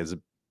there's a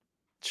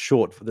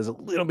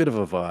little bit of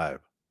a vibe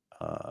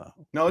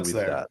No, it's with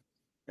there. that.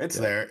 It's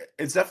Yeah, there.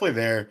 It's definitely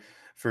there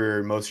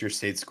for most of your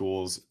state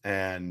schools,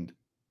 and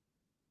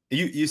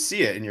you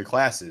see it in your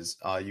classes.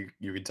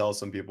 You can tell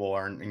some people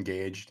aren't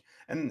engaged,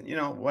 and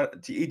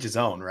what, to each his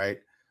own, right?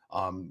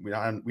 We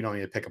don't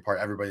need to pick apart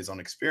everybody's own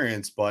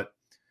experience, but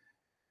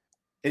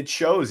it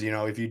shows.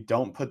 If you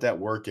don't put that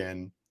work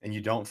in and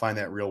you don't find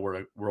that real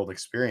world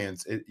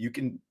experience, you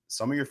can.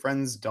 Some of your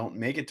friends don't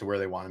make it to where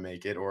they want to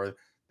make it, or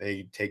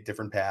they take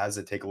different paths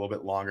that take a little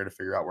bit longer to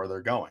figure out where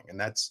they're going, and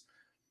that's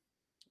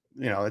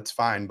it's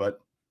fine,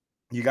 but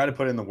you got to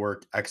put in the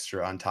work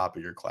extra on top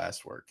of your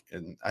classwork.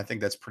 And I think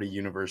that's pretty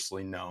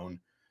universally known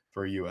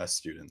for US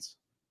students.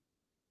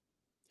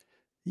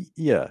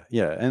 yeah,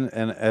 yeah. And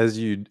as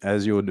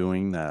you're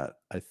doing that,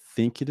 I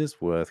think it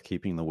is worth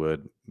keeping the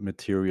word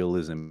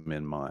materialism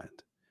in mind.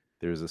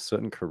 There is a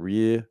certain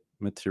career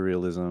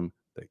materialism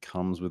that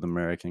comes with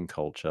American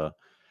culture.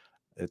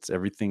 It's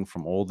everything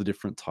from all the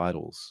different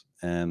titles.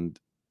 And,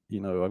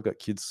 I've got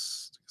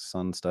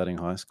son starting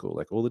high school,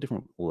 like all the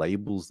different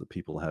labels that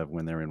people have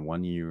when they're in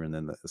one year, and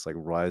then it's like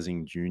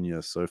rising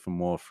junior,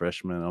 sophomore,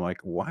 freshman. I'm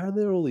like, why are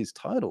there all these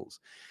titles?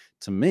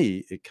 To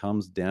me, it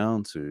comes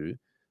down to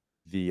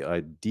the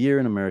idea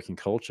in American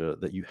culture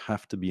that you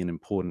have to be an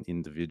important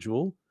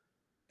individual.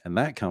 And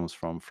that comes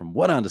from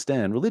what I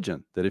understand,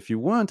 religion. That if you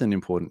weren't an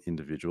important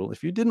individual,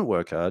 if you didn't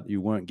work hard,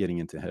 you weren't getting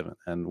into heaven.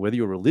 And whether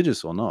you're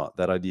religious or not,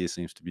 that idea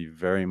seems to be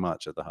very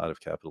much at the heart of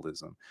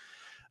capitalism,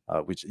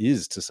 which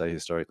is to say,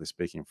 historically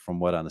speaking, from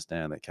what I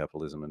understand, that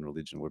capitalism and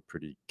religion were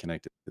pretty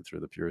connected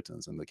through the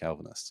Puritans and the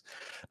Calvinists.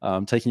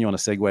 Taking you on a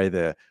segue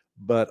there,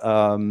 but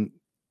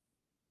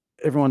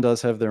everyone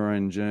does have their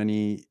own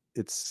journey.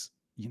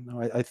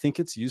 I think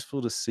it's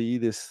useful to see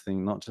this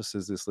thing not just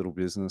as this little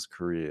business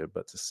career,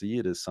 but to see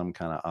it as some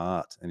kind of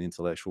art and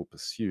intellectual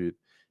pursuit,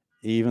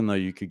 even though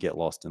you could get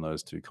lost in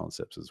those two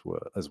concepts as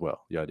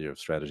well. The idea of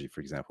strategy,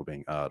 for example,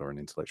 being art or an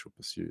intellectual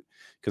pursuit.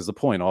 Because the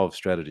point of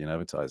strategy and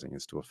advertising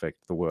is to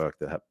affect the work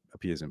that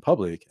appears in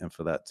public and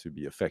for that to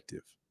be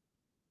effective.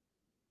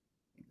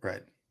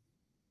 Right.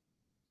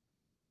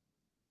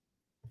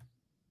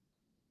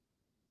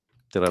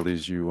 Did I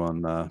lose you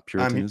on I'm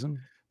Puritanism?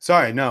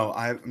 sorry. No,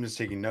 I'm just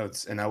taking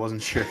notes, and I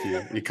wasn't sure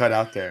if you cut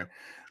out there,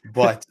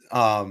 but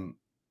you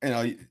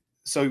know.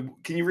 So,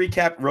 can you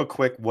recap real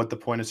quick what the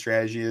point of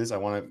strategy is? I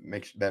want to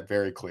make that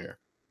very clear.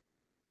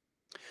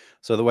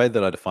 So the way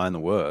that I define the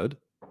word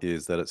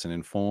is that it's an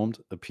informed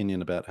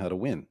opinion about how to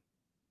win.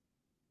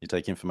 You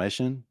take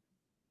information,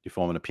 you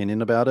form an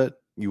opinion about it,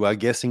 you are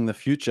guessing the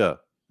future.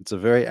 It's a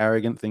very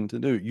arrogant thing to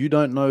do. You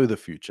don't know the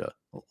future.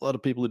 A lot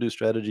of people who do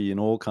strategy in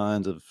all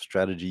kinds of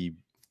strategy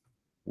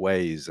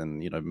ways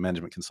and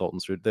management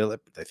consultants they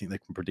think they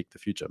can predict the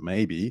future.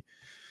 Maybe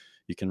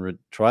you can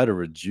try to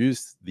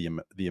reduce the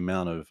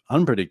amount of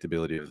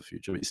unpredictability of the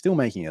future, but you're still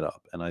making it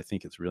up. And I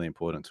think it's really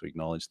important to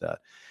acknowledge that.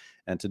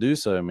 And to do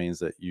so means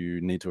that you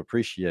need to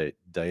appreciate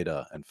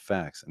data and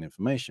facts and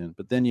information,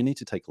 but then you need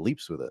to take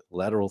leaps with it,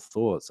 lateral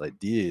thoughts,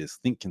 ideas,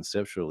 think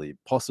conceptually,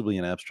 possibly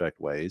in abstract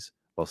ways,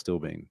 while still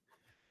being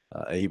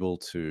able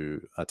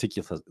to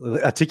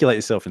articulate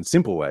yourself in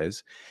simple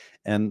ways,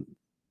 and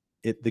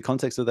the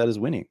context of that is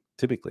winning,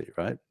 typically,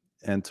 right?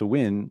 And to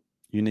win,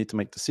 you need to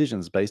make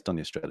decisions based on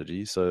your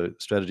strategy. So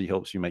strategy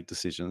helps you make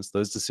decisions.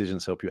 Those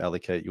decisions help you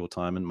allocate your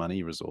time and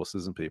money,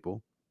 resources, and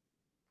people.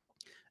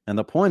 And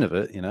the point of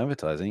it in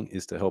advertising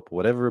is to help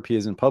whatever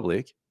appears in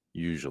public,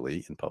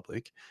 usually in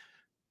public,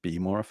 be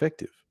more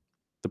effective.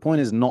 The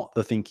point is not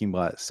the thinking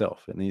by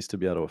itself. It needs to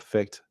be able to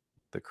affect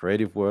the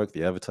creative work,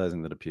 the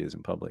advertising that appears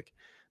in public.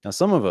 Now,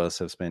 some of us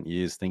have spent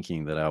years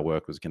thinking that our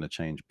work was going to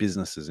change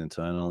businesses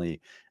internally,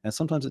 and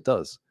sometimes it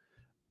does.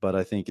 But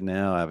I think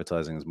now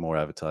advertising is more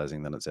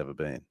advertising than it's ever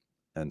been.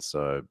 And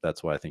so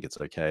that's why I think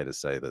it's okay to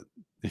say that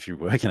if you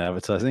work in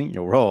advertising,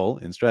 your role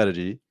in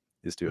strategy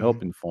is to help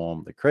Mhm.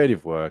 inform the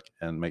creative work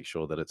and make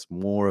sure that it's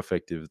more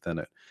effective than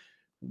it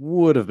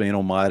would have been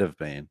or might have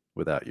been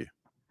without you.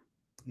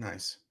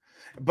 Nice.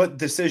 But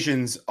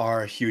decisions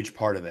are a huge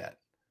part of that,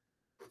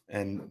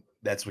 and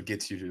that's what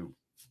gets you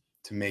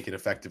to make it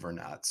effective or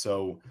not.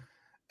 So,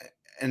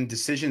 and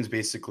decisions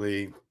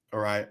basically,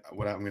 or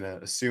what I'm going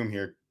to assume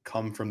here,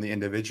 come from the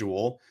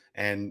individual,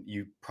 and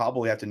you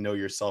probably have to know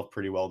yourself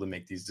pretty well to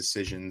make these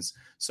decisions.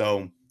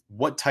 So,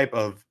 what type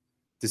of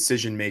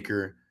decision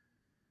maker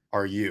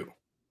are you?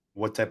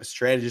 What type of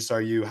strategist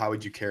are you? How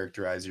would you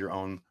characterize your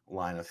own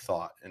line of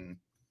thought in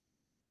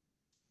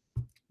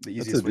the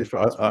That's a easiest way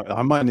different. possible?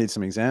 I might need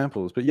some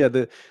examples, but yeah,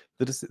 the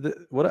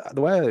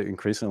way I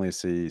increasingly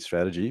see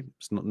strategy,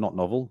 it's not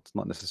novel. It's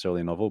not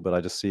necessarily novel, but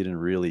I just see it in a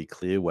really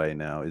clear way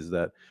now. Is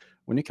that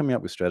when you're coming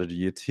up with strategy,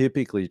 you're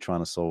typically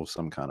trying to solve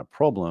some kind of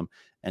problem,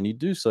 and you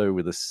do so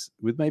with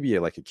maybe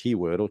like a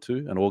keyword or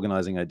two, an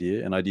organizing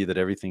idea, an idea that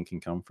everything can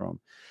come from,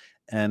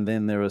 and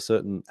then there are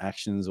certain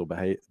actions or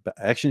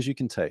actions you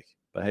can take,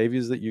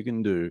 behaviors that you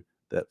can do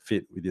that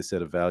fit with your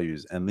set of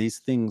values, and these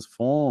things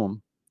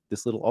form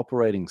this little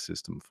operating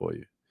system for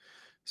you.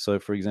 So,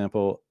 for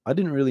example, I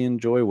didn't really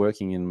enjoy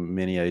working in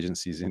many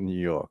agencies in New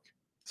York.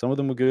 Some of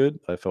them were good.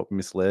 I felt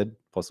misled,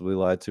 possibly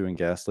lied to, and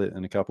gaslit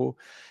in a couple.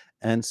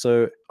 And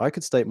so I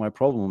could state my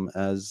problem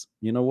as,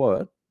 you know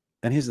what?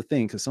 And here's the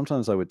thing, because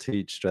sometimes I would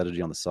teach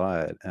strategy on the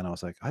side, and I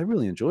was like, I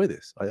really enjoy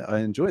this. I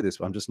enjoy this,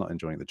 but I'm just not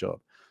enjoying the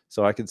job.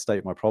 So I could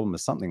state my problem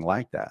as something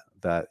like that.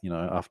 That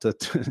after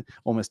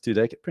almost 2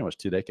 decades, pretty much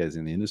 2 decades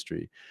in the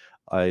industry,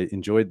 I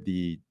enjoyed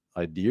the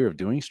idea of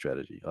doing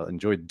strategy. I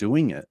enjoyed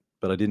doing it,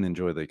 but I didn't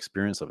enjoy the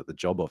experience of it, the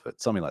job of it,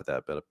 something like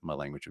that. But my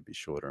language would be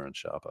shorter and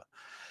sharper.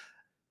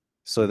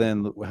 So Mhm.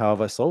 then, how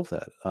have I solved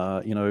that?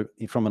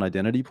 From an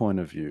identity point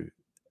of view,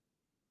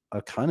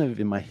 I kind of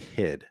in my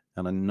head,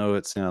 and I know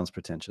it sounds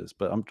pretentious,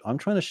 but I'm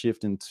trying to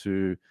shift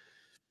into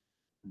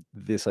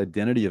this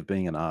identity of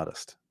being an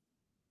artist.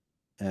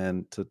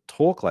 And to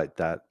talk like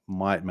that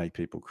might make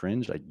people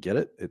cringe. I get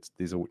it.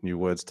 These are new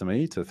words to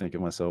me to think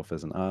of myself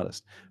as an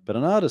artist. But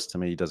an artist to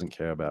me doesn't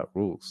care about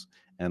rules,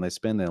 and they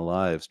spend their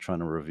lives trying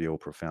to reveal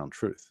profound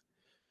truth,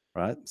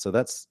 right? So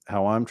that's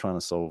how I'm trying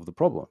to solve the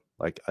problem.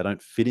 Like I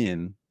don't fit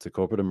in to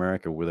corporate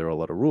America where there are a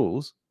lot of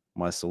rules.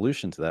 My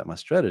solution to that, my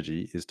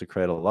strategy is to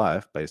create a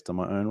life based on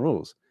my own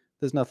rules.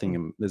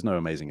 Hmm. There's no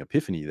amazing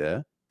epiphany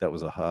there. That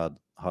was a hard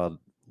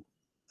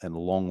and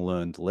long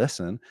learned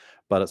lesson,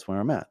 but it's where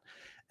I'm at.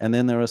 And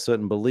then there are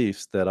certain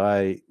beliefs that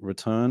I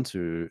return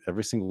to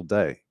every single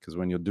day. Because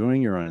when you're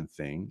doing your own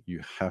thing, you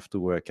have to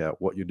work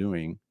out what you're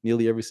doing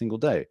nearly every single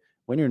day.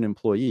 When you're an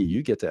employee,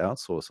 you get to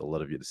outsource a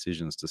lot of your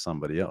decisions to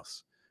somebody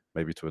else,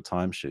 maybe to a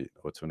timesheet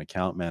or to an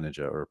account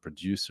manager or a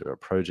producer or a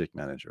project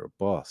manager or a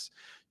boss.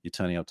 You're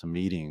turning up to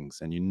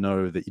meetings and you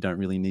know that you don't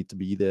really need to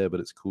be there,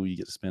 but it's cool. You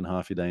get to spend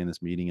half your day in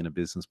this meeting in a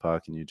business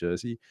park in New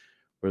Jersey.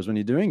 Whereas when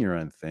you're doing your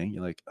own thing,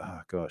 you're like,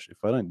 oh gosh,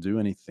 if I don't do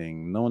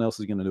anything, no one else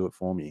is going to do it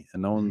for me,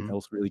 and no one Hmm.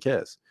 else really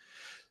cares.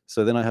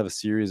 So then I have a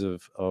series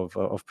of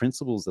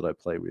principles that I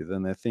play with,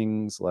 and they're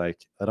things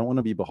like I don't want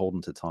to be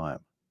beholden to time,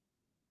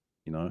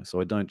 so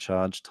I don't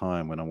charge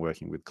time when I'm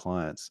working with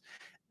clients,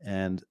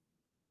 and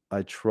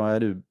I try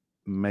to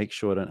make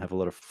sure I don't have a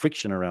lot of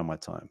friction around my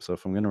time. So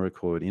if I'm going to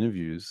record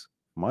interviews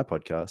for my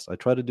podcast, I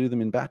try to do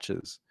them in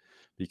batches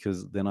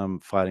because then I'm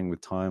fighting with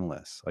time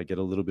less. I get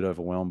a little bit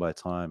overwhelmed by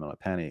time and I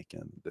panic,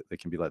 and there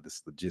can be like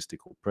this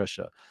logistical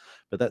pressure.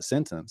 But that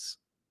sentence,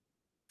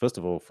 first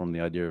of all, from the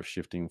idea of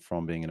shifting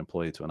from being an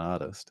employee to an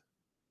artist,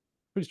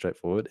 pretty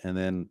straightforward. And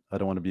then I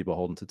don't want to be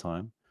beholden to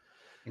time,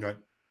 Okay.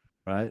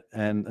 right?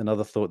 And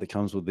another thought that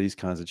comes with these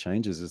kinds of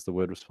changes is the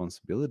word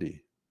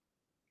responsibility.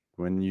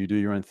 When you do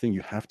your own thing,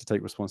 you have to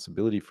take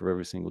responsibility for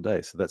every single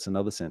day. So that's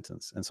another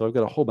sentence. And so I've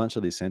got a whole bunch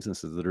of these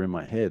sentences that are in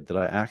my head that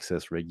I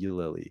access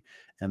regularly.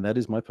 And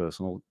that's my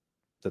personal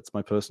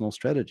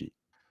strategy.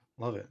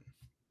 Love it.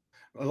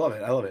 I love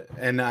it. I love it.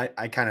 And I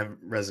kind of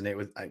resonate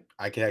with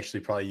I could actually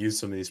probably use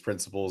some of these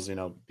principles,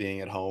 being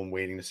at home,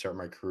 waiting to start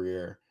my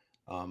career,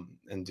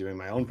 and doing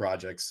my own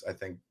projects. I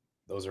think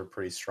those are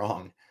pretty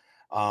strong.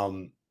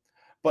 Um,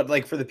 but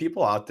like for the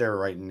people out there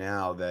right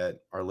now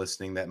that are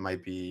listening that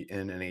might be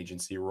in an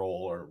agency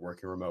role or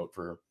working remote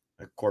for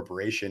a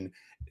corporation,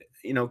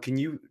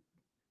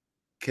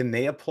 can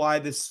they apply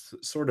this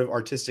sort of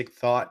artistic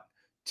thought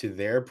to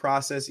their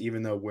process,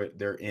 even though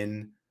they're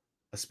in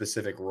a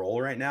specific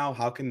role right now?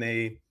 How can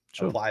they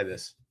Sure. apply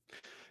this?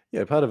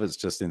 Yeah, part of it's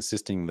just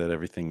insisting that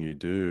everything you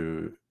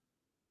do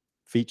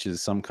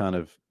features some kind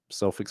of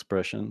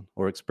self-expression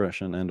or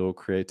expression and or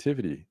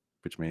creativity,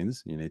 which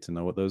means you need to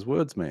know what those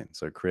words mean.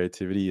 So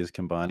creativity is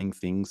combining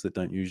things that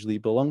don't usually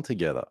belong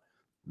together.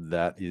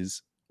 That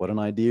is what an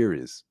idea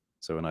is.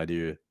 So an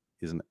idea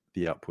isn't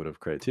the output of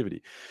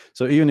creativity.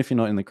 So even if you're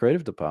not in the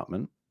creative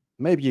department,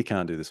 maybe you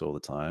can't do this all the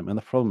time. And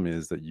the problem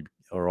is that you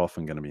are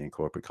often going to be in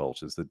corporate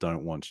cultures that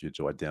don't want you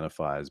to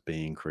identify as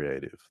being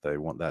creative. They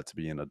want that to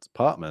be in a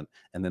department,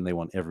 and then they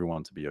want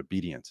everyone to be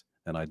obedient.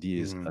 And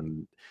ideas Mhm.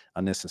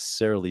 are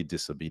necessarily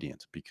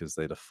disobedient because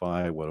they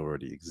defy what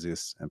already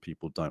exists, and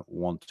people don't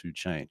want to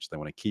change. They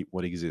want to keep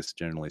what exists,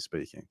 generally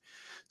speaking.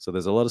 So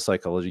there's a lot of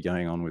psychology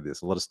going on with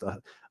this. A lot of stuff.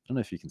 I don't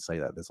know if you can say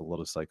that. There's a lot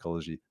of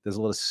psychology. There's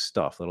a lot of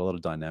stuff. There's a lot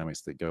of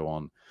dynamics that go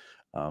on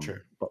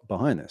Sure.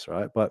 behind this,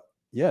 right? But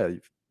yeah,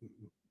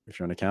 if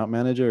you're an account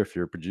manager, if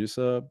you're a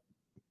producer,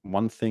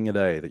 one thing a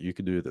day that you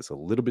could do that's a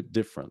little bit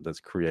different, that's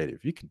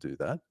creative, you can do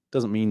that.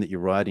 Doesn't mean that you're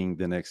writing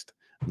the next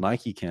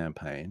Nike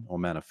campaign or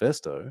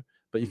manifesto,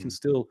 but you can Mhm.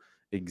 still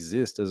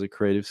exist as a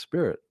creative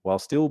spirit while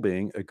still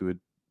being a good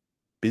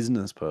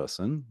business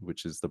person,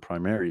 which is the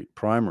primary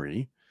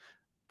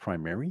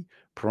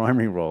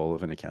role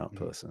of an account Mhm.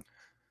 person.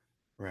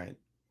 Right.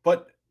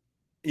 But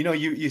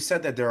you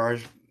said that there are,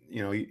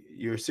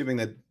 you're assuming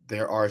that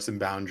there are some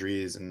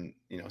boundaries, and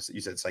you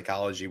said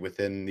psychology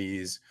within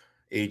these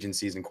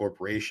agencies and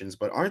corporations,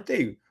 but aren't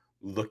they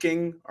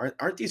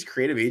aren't these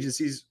creative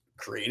agencies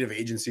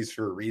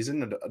for a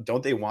reason?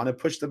 Don't they want to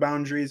push the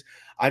boundaries?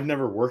 I've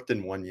never worked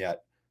in one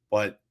yet,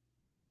 but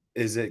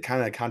is it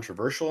kind of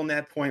controversial in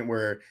that point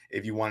where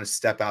if you want to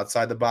step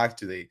outside the box,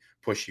 do they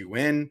push you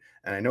in?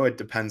 And I know it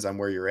depends on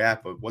where you're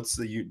at, but what's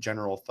the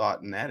general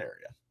thought in that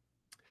area?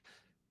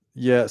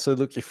 Yeah, so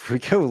look, if we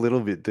go a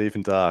little bit deep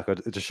and dark,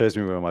 it just shows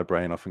me where my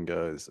brain often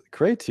goes.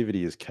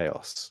 Creativity is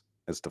chaos,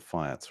 it's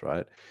defiance,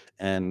 right?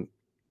 And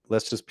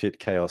let's just pit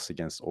chaos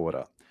against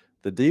order.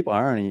 The deep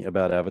irony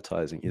about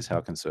advertising is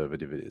how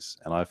conservative it is.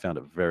 And I found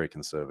it very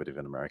conservative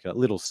in America.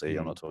 Little c,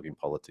 I'm not Mm, talking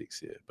politics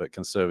here, but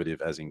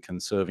conservative as in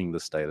conserving the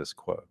status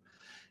quo.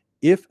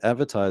 If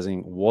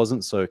advertising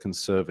wasn't so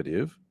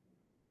conservative,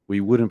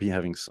 we wouldn't be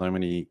having so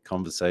many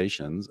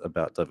conversations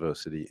about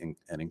diversity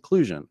and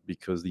inclusion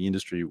because the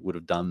industry would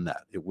have done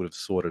that. It would have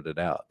sorted it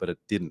out, but it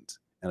didn't.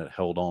 And it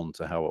held on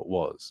to how it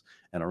was,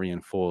 and it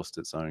reinforced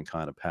its own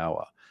kind of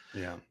power.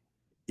 yeah,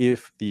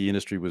 If the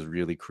industry was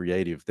really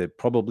creative, there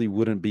probably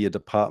wouldn't be a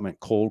department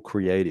called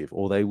creative,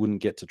 or they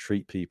wouldn't get to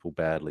treat people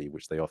badly,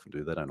 which they often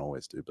do. They don't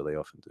always do, but they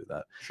often do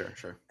that. sure,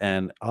 sure.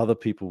 And other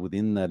people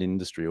within that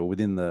industry or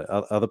within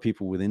other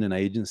people within an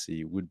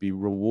agency would be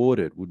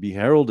rewarded, would be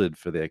heralded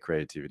for their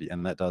creativity.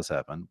 And that does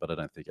happen, but I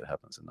don't think it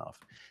happens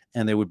enough.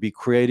 And there would be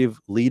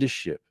creative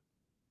leadership,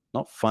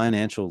 not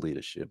financial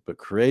leadership, but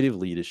creative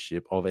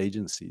leadership of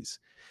agencies.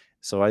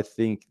 So I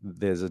think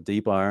there's a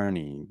deep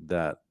irony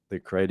that the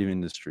creative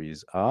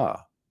industries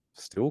are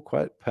still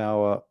quite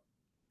power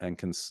and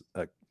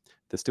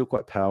they're still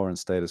quite power and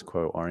status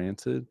quo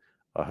oriented.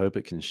 I hope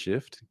it can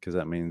shift because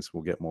that means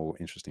we'll get more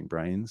interesting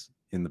brains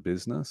in the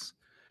business.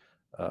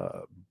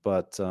 Uh,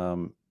 but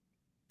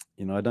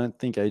I don't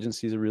think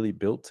agencies are really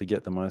built to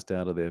get the most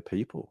out of their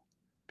people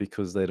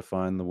because they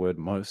define the word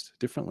most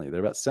differently.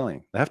 They're about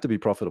selling. They have to be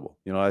profitable.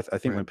 I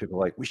think Right. when people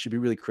are like, we should be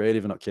really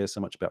creative and not care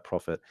so much about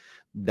profit,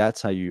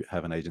 that's how you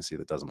have an agency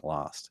that doesn't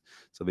last.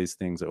 So these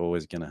things are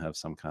always going to have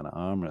some kind of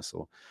arm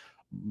wrestle.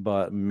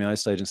 But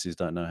most agencies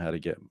don't know how to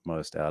get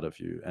most out of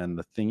you. And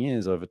the thing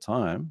is, over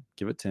time,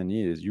 give it 10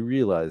 years, you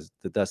realize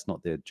that that's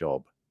not their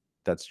job.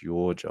 That's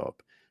your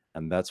job.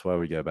 And that's why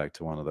we go back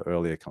to one of the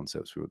earlier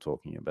concepts we were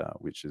talking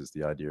about, which is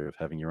the idea of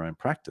having your own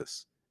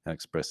practice and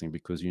expressing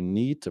because you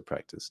need to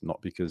practice,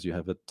 not because you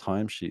have a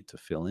timesheet to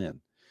fill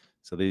in.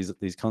 So these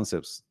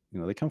concepts,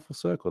 they come full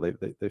circle.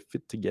 They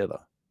fit together.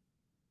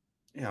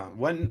 Yeah.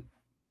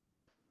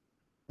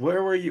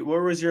 Where were you?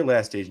 Where was your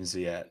last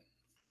agency at?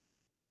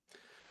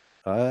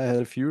 I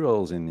had a few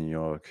roles in New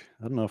York.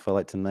 I don't know if I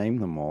like to name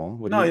them all.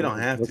 What do No, you? you don't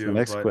have What's the to.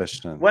 next But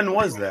question? when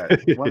was that?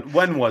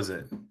 When was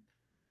it?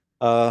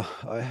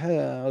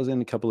 I was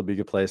in a couple of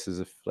bigger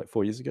places like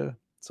 4 years ago.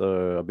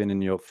 So I've been in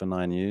New York for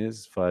 9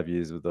 years. 5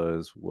 years of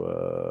those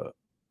were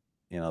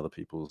in other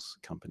people's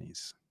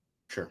companies.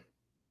 Sure.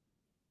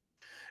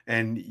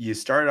 And you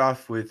started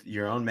off with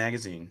your own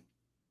magazine,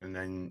 and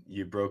then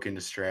you broke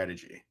into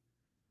strategy.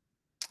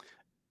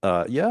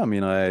 Yeah, I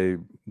mean, I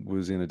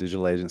was in a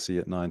digital agency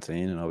at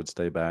 19, and I would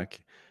stay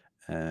back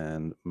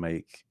and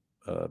make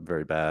a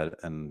very bad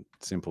and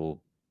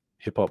simple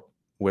hip hop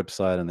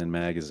website and then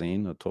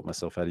magazine. I taught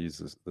myself how to use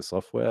the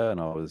software,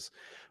 and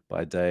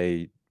by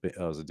day,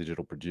 I was a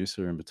digital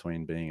producer in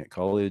between being at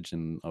college,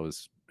 and I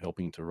was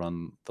helping to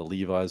run the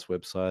Levi's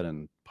website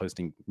and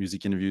posting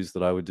music interviews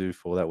that I would do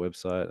for that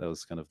website. That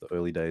was kind of the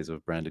early days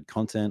of branded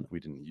content. We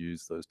didn't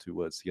use those two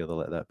words together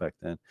like that back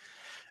then.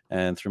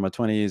 And through my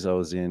 20s, I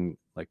was in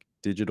like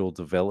digital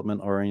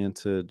development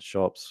oriented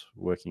shops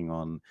working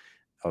on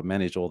I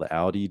managed all the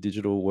Audi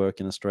digital work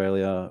in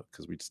Australia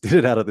because we just did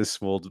it out of this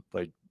small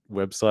like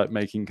website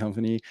making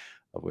company.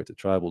 I've worked at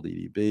Tribal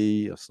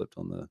DDB. I've slept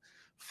on the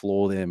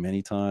floor there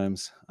many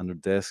times under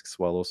desks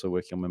while also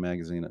working on my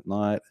magazine at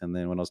night. And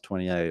then when I was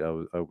 28,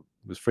 I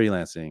was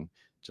freelancing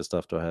just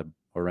after I had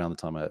around the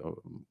time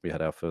we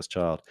had our first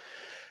child.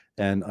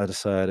 And I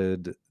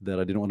decided that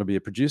I didn't want to be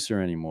a producer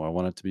anymore. I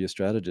wanted to be a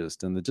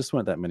strategist. And there just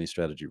weren't that many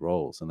strategy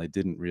roles. And they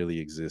didn't really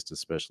exist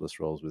as specialist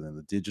roles within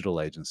the digital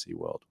agency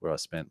world, where I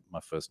spent my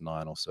first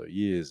 9 or so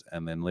years.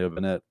 And then Leo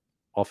Burnett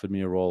offered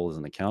me a role as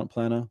an account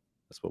planner.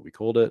 That's what we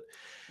called it.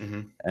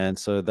 Mm-hmm. And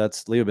so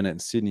that's Leo Burnett in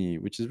Sydney,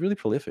 which is really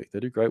prolific. They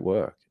do great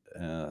work.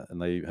 And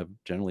they have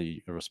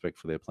generally a respect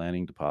for their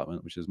planning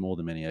department, which is more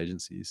than many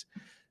agencies,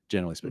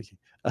 generally speaking.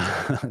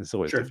 It's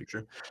always Sure,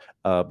 difficult.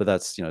 sure. But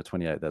that's,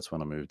 28, that's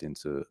when I moved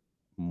into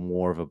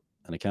more of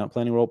an account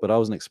planning role. But I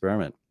was an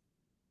experiment.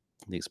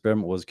 The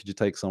experiment was, could you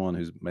take someone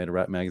who's made a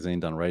rap magazine,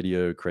 done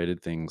radio,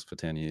 created things for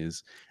 10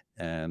 years,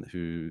 and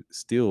who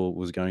still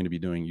was going to be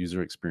doing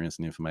user experience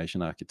and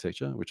information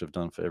architecture, which I've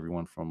done for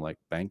everyone from like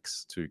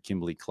Banks to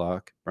Kimberly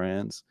Clark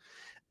brands.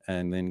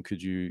 And then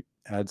could you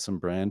add some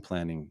brand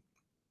planning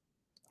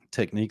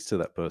techniques to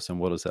that person?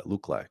 What does that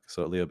look like?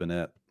 So at Leo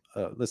Burnett,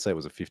 let's say it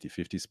was a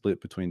 50-50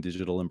 split between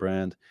digital and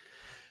brand.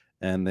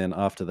 And then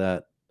after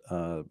that,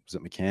 was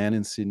at McCann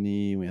in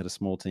Sydney. We had a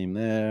small team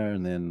there,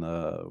 and then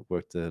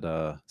worked at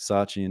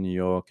Saatchi in New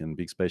York and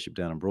Big Spaceship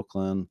down in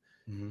Brooklyn.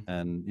 Mm-hmm.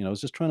 And I was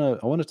just I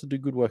wanted to do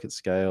good work at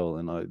scale.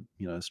 And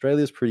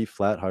Australia's pretty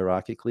flat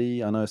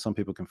hierarchically. I know some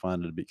people can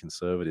find it a bit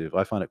conservative.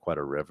 I find it quite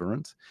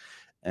irreverent.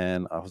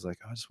 And I was like,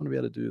 I just want to be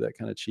able to do that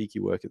kind of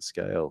cheeky work at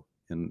scale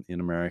in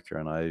America.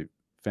 And I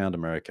found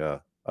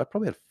America. I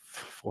probably had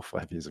 4 or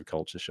 5 years of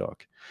culture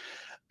shock.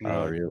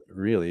 Really?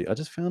 Really, I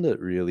just found it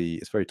really.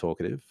 It's very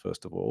talkative,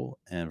 first of all,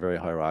 and very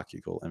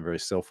hierarchical and very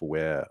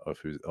self-aware of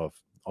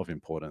of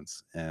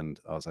importance. And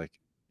I was like,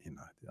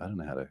 I don't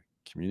know how to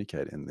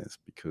communicate in this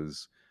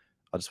because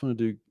I just want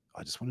to do.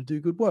 I just want to do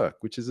good work,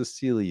 which is a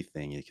silly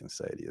thing you can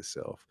say to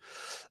yourself.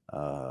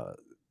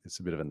 It's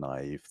a bit of a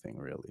naive thing,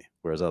 really.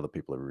 Whereas other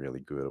people are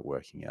really good at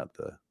working out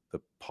the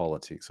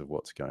politics of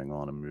what's going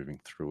on and moving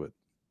through it.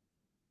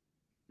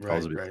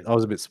 Right, right. I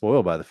was a bit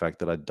spoiled by the fact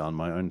that I'd done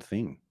my own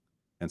thing.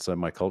 And so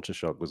my culture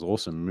shock was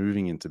also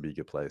moving into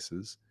bigger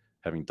places,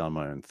 having done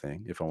my own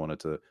thing. If I wanted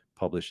to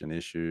publish an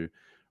issue,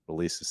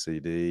 release a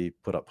CD,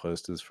 put up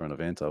posters for an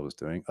event I was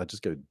doing, I'd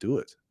just go do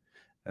it.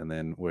 And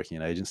then working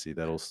in agencies,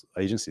 that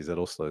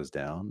all slows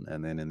down.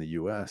 And then in the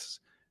US,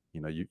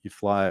 you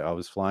fly. I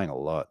was flying a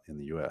lot in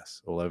the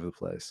US, all over the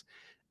place.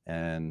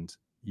 And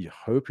you're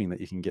hoping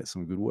that you can get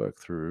some good work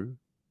through,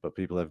 but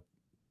people have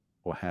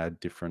or had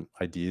different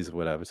ideas of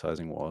what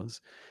advertising was.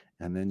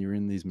 And then you're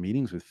in these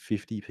meetings with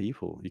 50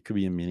 people. You could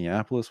be in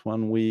Minneapolis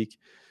one week,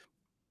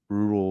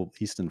 rural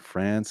Eastern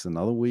France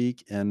another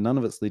week, and none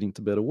of it's leading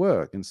to better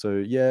work. And so,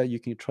 yeah, you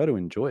can try to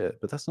enjoy it,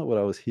 but that's not what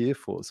I was here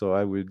for. So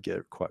I would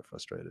get quite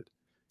frustrated.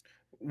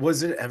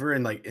 Was it ever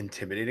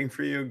intimidating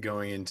for you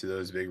going into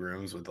those big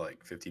rooms with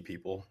like 50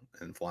 people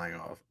and flying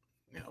off,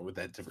 with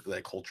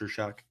that culture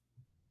shock?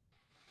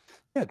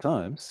 Yeah, at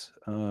times.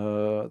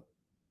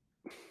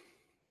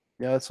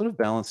 Yeah, it sort of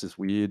balances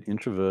weird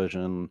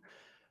introversion.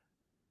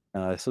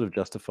 I sort of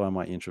justify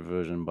my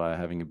introversion by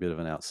having a bit of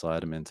an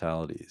outsider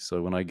mentality.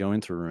 So when I go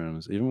into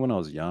rooms, even when I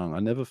was young, I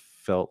never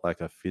felt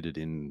like I fitted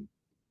in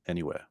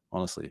anywhere,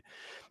 honestly.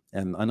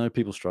 And I know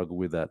people struggle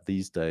with that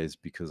these days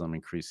because I'm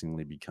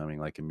increasingly becoming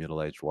like a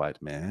middle-aged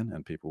white man,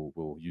 and people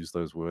will use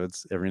those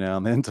words every now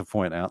and then to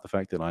point out the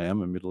fact that I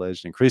am a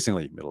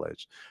increasingly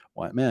middle-aged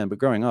white man. But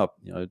growing up,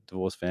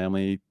 divorced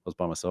family, I was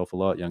by myself a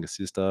lot, younger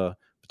sister,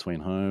 between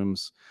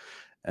homes,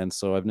 and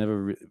so I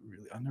never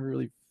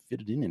really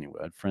fitted in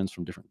anywhere. I had friends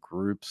from different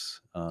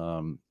groups,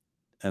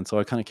 and so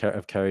I kind of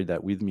have carried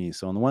that with me.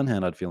 So on the one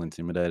hand, I'd feel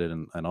intimidated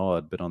and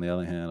odd, but on the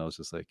other hand, I was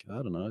just like, I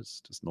don't know, it's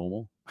just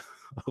normal.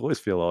 I always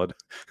feel odd.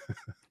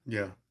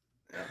 Yeah.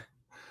 Yeah.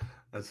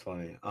 That's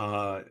funny.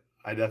 I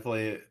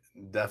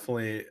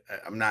definitely,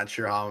 I'm not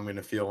sure how I'm going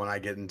to feel when I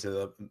get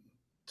into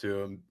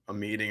a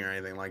meeting or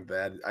anything like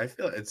that. I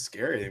feel it's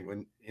scary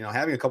when,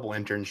 having a couple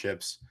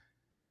internships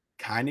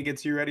kind of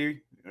gets you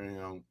ready.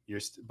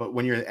 But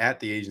when you're at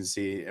the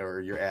agency or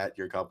you're at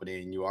your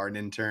company and you are an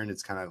intern,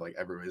 it's kind of like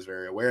everybody's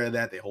very aware of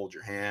that. They hold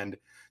your hand.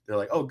 They're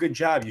like, "Oh, good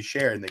job, you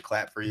shared," and they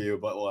clap for you.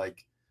 But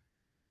like,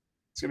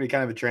 it's gonna be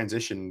kind of a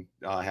transition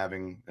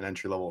having an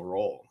entry level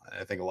role.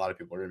 I think a lot of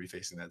people are gonna be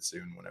facing that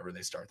soon whenever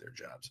they start their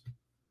jobs.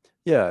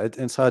 Yeah,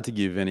 it's hard to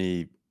give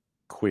any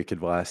quick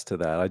advice to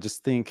that. I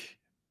just think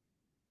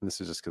and this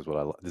is just because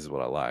this is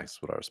what I like,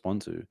 it's what I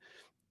respond to.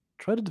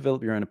 Try to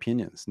develop your own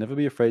opinions. Never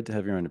be afraid to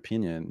have your own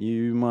opinion.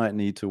 You might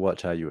need to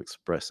watch how you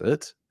express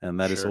it, and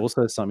that is Sure.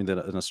 also something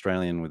that an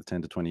Australian with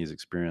 10 to 20 years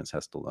experience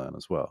has to learn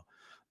as well.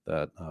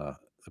 That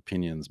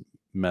opinions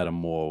matter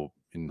more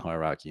in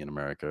hierarchy in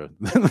America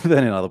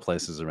than in other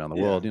places around the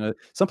Yeah. world.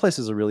 Some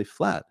places are really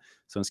flat.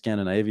 So in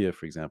Scandinavia,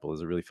 for example,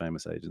 there's a really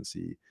famous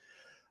agency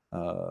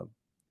uh,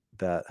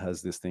 that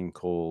has this thing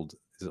called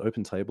is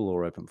open table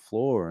or open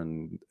floor,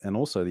 and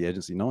also the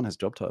agency. No one has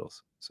job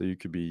titles, so you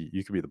could be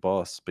the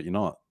boss, but you're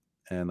not.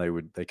 And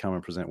they come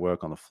and present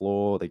work on the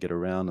floor. They get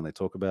around and they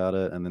talk about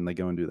it, and then they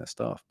go and do their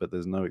stuff. But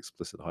there's no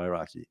explicit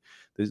hierarchy.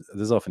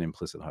 There's often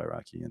implicit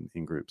hierarchy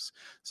in groups,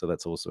 so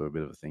that's also a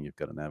bit of a thing you've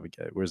got to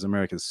navigate. Whereas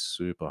America's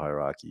super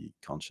hierarchy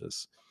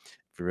conscious,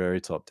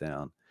 very top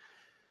down.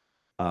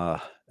 Uh,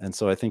 and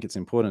so I think it's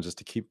important just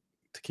to keep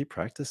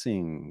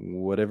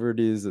practicing whatever it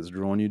is that's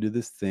drawn you to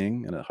this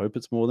thing. And I hope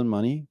it's more than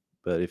money.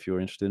 But if you're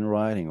interested in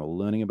writing or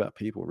learning about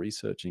people,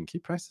 researching,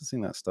 keep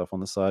practicing that stuff on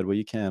the side where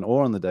you can,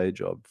 or on the day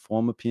job.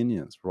 Form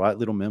opinions, write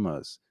little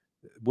memos.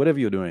 Whatever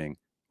you're doing,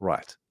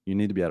 write. You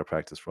need to be able to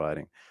practice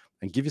writing,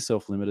 and give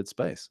yourself limited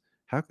space.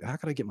 How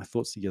could I get my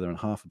thoughts together in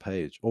half a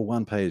page or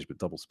one page but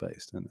double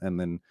spaced, and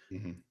then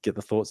Hmm. get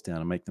the thoughts down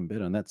and make them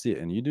better, and that's it.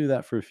 And you do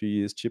that for a few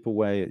years, chip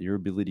away at your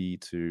ability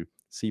to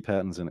see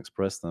patterns and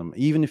express them.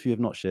 Even if you have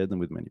not shared them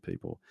with many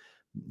people,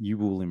 you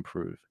will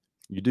improve.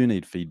 You do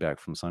need feedback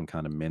from some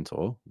kind of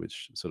mentor,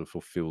 which sort of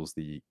fulfills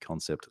the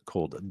concept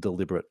called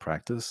deliberate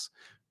practice,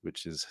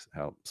 which is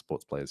how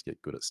sports players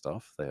get good at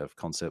stuff. They have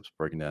concepts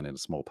broken down into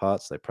small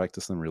parts, they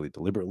practice them really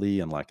deliberately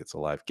and like it's a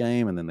live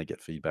game, and then they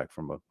get feedback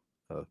from a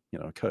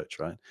coach,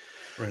 right?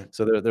 Right.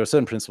 So there are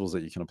certain principles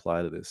that you can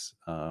apply to this.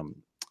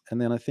 And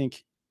then I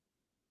think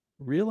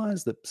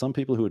realize that some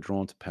people who are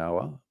drawn to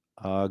power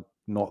are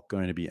not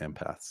going to be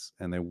empaths,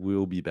 and there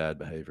will be bad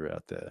behavior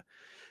out there.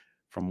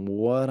 From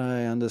what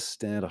I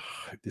understand, I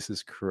hope this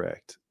is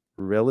correct.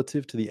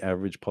 Relative to the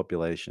average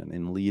population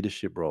in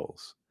leadership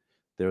roles,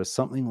 there are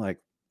something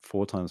like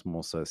 4 times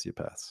more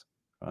sociopaths,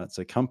 right?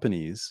 So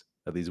companies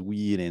are these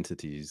weird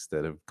entities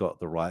that have got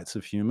the rights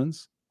of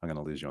humans. I'm going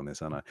to lose you on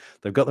this, aren't I?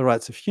 They've got the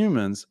rights of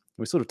humans.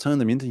 We sort of turn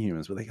them into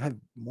humans, but they have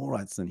more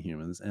rights than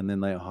humans. And then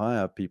they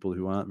hire people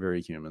who aren't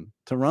very human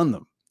to run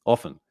them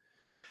often.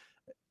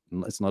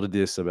 It's not a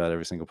diss about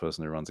every single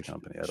person who runs a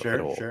company at Sure,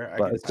 all, sure. I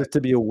but can. it's just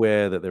to be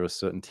aware that there are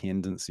certain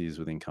tendencies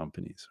within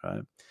companies,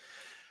 right?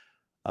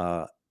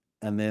 Uh,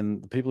 and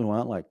then the people who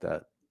aren't like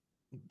that,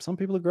 some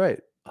people are great.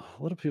 A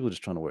lot of people are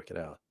just trying to work it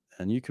out.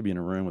 And you could be in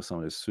a room with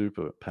someone who's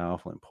super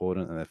powerful,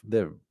 important, and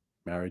their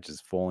marriage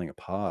is falling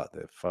apart,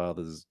 their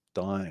father's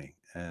dying,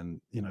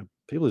 and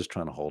people are just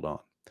trying to hold on.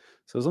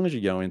 So as long as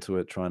you go into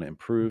it trying to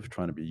improve,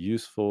 trying to be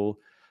useful,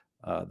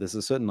 there's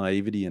a certain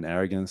naivety and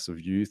arrogance of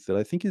youth that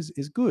I think is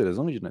good. As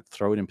long as you don't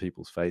throw it in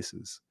people's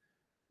faces,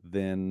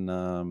 then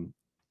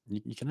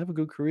you can have a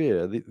good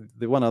career.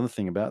 The one other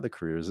thing about the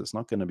career is it's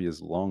not going to be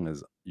as long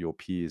as your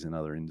peers in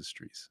other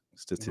industries,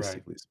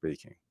 Right. statistically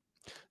speaking.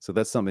 So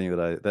that's something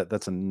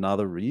that's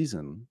another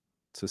reason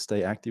to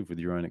stay active with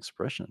your own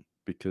expression,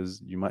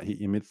 because you might hit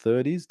your mid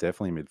 30s,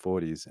 definitely mid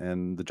 40s,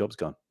 and the job's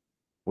gone.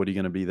 What are you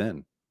going to be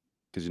then?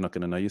 Because you're not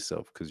going to know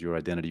yourself, because your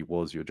identity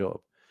was your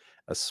job,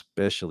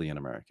 especially in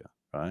America,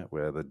 right?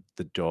 Where the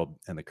job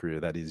and the career,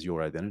 that is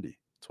your identity.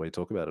 That's why you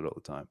talk about it all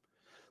the time.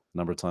 A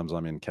number of times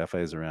I'm in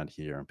cafes around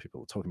here and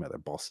people are talking about their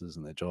bosses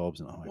and their jobs,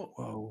 and I'm like, Well,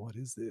 whoa, what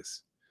is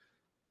this?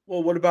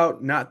 well, what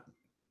about not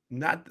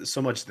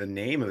so much the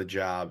name of the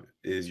job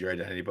is your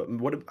identity, but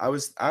I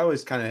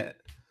always kind of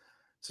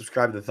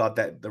subscribe to the thought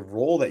that the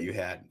role that you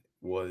had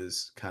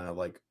was kind of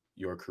like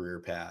your career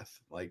path.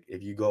 Like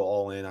if you go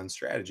all in on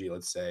strategy,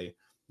 let's say,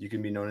 you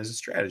can be known as a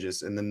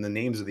strategist, and then the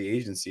names of the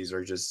agencies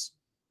are just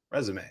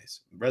resume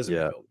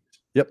Yeah. builders.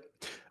 Yep.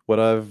 What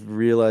I've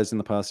realized in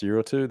the past year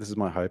or two, this is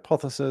my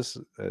hypothesis.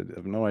 I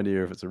have no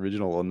idea if it's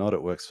original or not.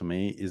 It works for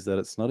me. Is that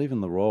it's not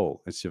even the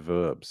role, it's your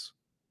verbs,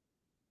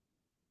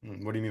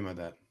 What do you mean by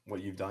that?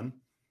 What you've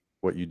done?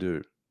 what you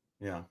do.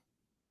 Yeah.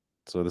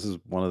 So this is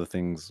one of the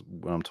things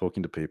when I'm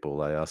talking to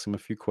people, I ask them a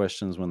few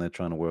questions when they're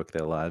trying to work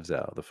their lives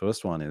out. The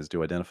first one is, do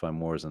you identify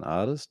more as an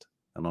artist,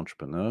 an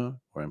entrepreneur,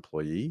 or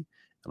employee?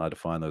 And I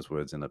define those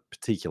words in a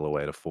particular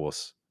way to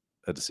force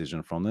a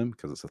decision from them,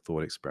 because it's a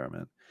thought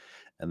experiment.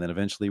 And then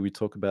eventually we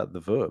talk about the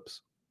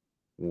verbs.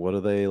 What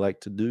do they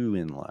like to do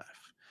in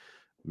life?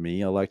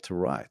 Me, I like to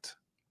write.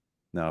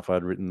 Now, if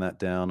I'd written that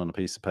down on a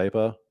piece of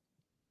paper,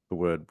 the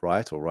word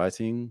write or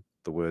writing,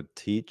 the word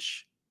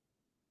teach,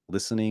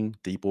 listening,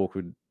 deep,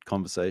 awkward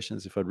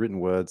conversations, if I'd written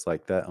words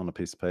like that on a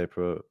piece of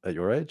paper at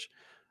your age,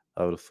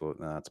 I would have thought,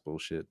 nah, that's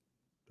bullshit.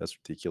 That's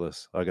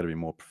ridiculous. I got to be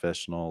more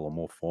professional or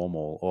more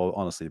formal. Or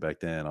honestly, back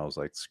then, I was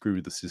like,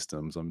 screw the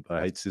systems.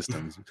 I hate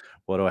systems.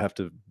 Why do I have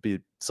to be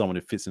someone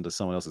who fits into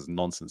someone else's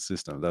nonsense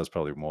system? That was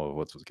probably more of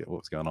what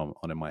was going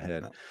on in my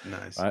head,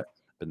 Nice. right?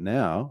 But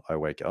now I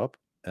wake up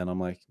and I'm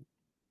like,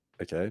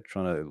 okay,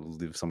 trying to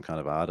live some kind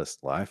of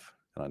artist life.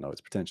 And I know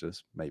it's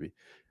pretentious, maybe.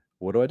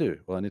 What do I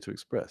do? Well, I need to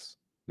express,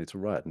 need to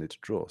write, need to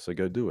draw. So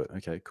go do it.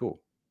 Okay,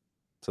 cool.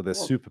 So Well,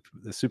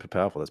 they're super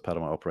powerful. That's part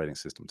of my operating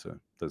system too.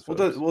 Those well,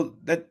 verbs.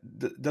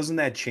 doesn't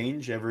that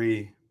change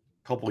every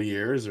couple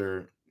years,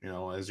 or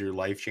as your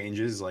life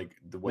changes, like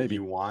what Maybe.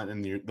 you want,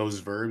 and those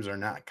verbs are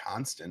not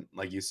constant,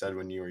 like you said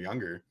when you were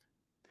younger.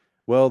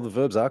 Well, the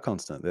verbs are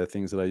constant. They're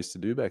things that I used to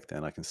do back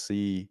then. I can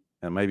see.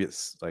 And maybe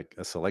it's like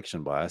a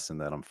selection bias in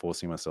that I'm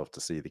forcing myself to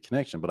see the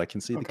connection, but I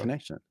can see the Okay.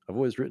 connection. I've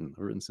always written.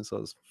 I've written since I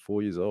was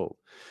 4 years old.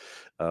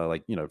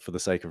 Like, for the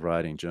sake of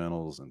writing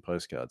journals and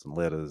postcards and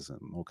letters and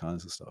all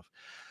kinds of stuff.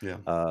 Yeah.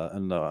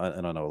 And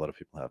I know a lot of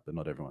people have, but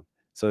not everyone.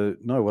 So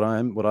no, what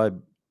I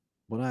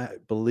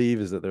believe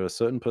is that there are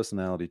certain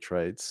personality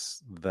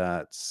traits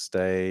that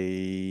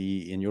stay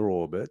in your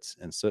orbit,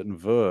 and certain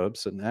verbs,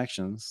 certain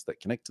actions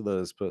that connect to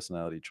those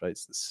personality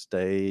traits that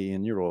stay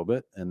in your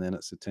orbit. And then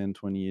it's a 10,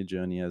 20-year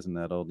journey as an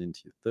adult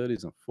into your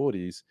 30s and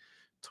 40s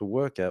to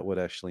work out what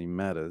actually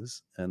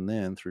matters. And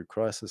then through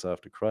crisis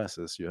after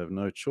crisis, you have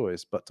no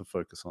choice but to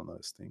focus on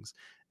those things.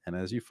 And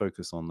as you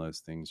focus on those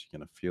things, you're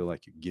going to feel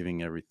like you're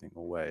giving everything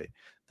away,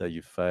 that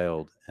you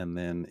failed. And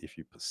then if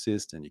you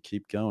persist and you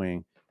keep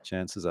going,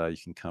 chances are you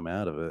can come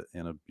out of it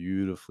in a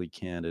beautifully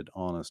candid,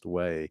 honest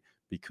way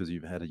because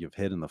you've had your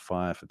head in the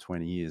fire for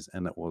 20 years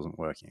and it wasn't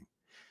working.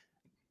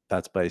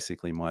 That's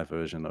basically my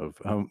version of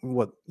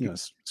what Yeah.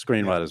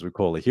 screenwriters would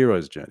call a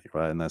hero's journey,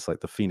 right? And that's like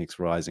the phoenix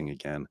rising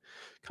again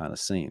kind of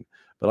scene.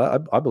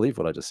 But I believe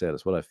what I just said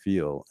is what I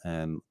feel,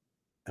 and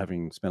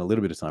having spent a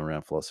little bit of time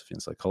around philosophy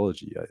and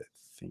psychology, I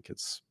think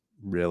it's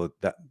real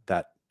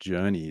that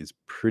journey is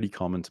pretty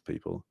common to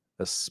people,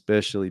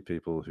 especially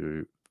people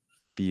who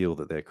feel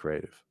that they're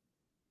creative.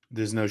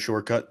 There's no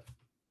shortcut.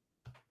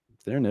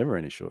 There are never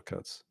any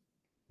shortcuts.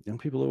 Young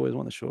people always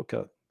want the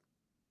shortcut.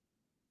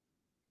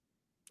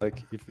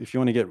 Like if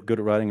you want to get good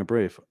at writing a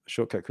brief, a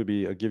shortcut could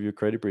be, I'll give you a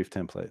creative brief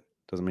template.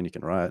 Doesn't mean you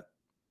can write.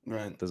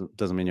 Right.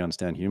 Doesn't mean you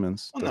understand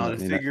humans. Well, no,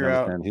 Doesn't mean that you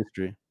understand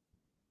history.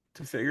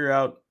 to figure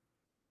out,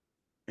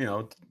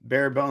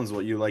 bare bones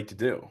what you like to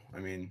do. I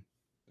mean,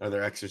 are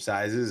there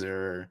exercises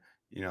or,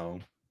 you know,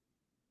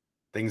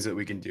 things that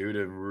we can do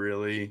to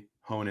really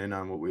hone in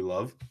on what we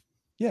love?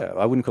 Yeah,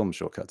 I wouldn't call them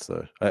shortcuts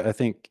though. I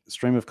think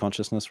stream of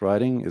consciousness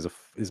writing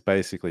is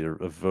basically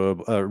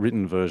a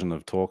written version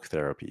of talk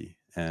therapy.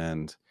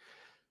 And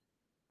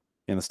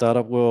in the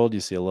startup world,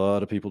 you see a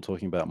lot of people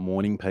talking about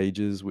morning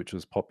pages, which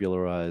was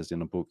popularized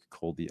in a book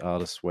called The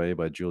Artist's Way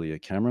by Julia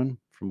Cameron,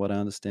 from what I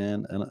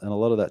understand. And a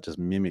lot of that just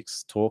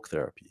mimics talk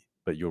therapy,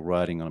 but you're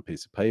writing on a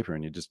piece of paper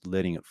and you're just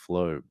letting it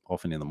flow,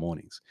 often in the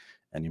mornings.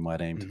 And you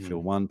might aim to fill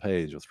Hmm. 1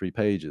 page or 3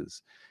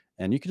 pages.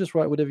 And you could just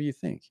write whatever you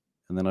think.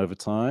 And then over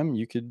time,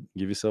 you could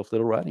give yourself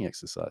little writing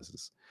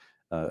exercises.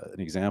 An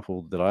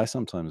example that I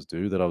sometimes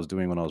do, that I was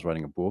doing when I was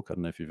writing a book. I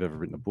don't know if you've ever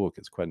written a book.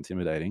 It's quite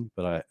intimidating,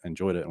 but I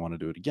enjoyed it and want to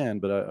do it again.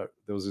 But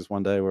there was this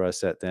one day where I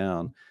sat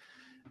down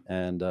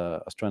and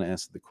I was trying to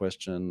answer the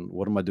question,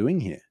 what am I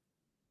doing here?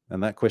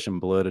 And that question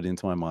blurted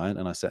into my mind,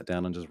 and I sat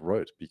down and just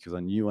wrote because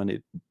I knew I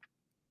need.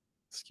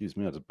 Excuse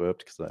me, I just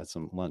burped because I had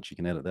some lunch. You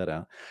can edit that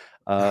out.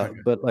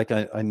 But like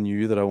I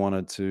knew that I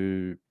wanted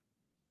to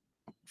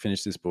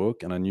finish this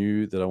book, and I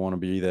knew that I want to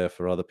be there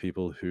for other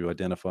people who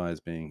identify as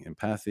being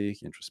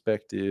empathic,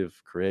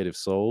 introspective, creative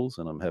souls,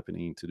 and I'm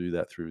happening to do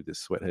that through this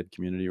sweathead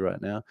community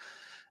right now.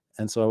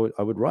 And so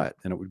I would write,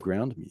 and it would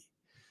ground me.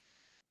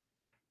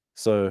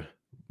 So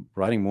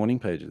writing morning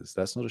pages,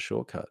 that's not a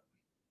shortcut.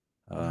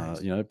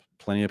 Nice.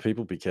 Plenty of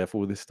people, be careful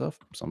with this stuff.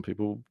 Some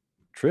people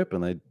trip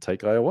and they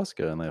take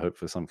ayahuasca and they hope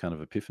for some kind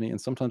of epiphany, and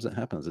sometimes it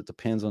happens. It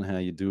depends on how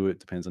you do it,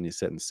 depends on your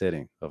set and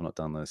setting. I've not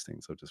done those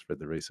things, I've just read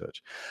the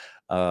research.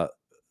 uh,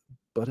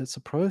 but it's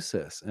a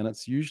process, and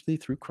it's usually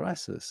through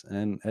crisis.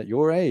 And at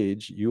your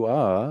age, you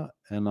are,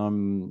 and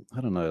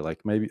I don't know,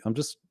 like maybe I'm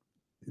just,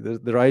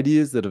 there are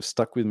ideas that have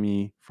stuck with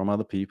me from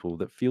other people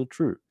that feel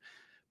true.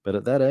 But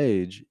at that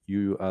age,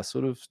 you're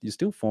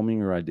still forming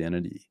your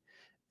identity,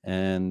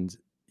 and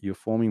you're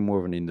forming more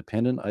of an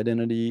independent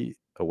identity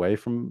away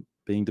from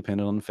being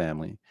dependent on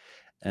family.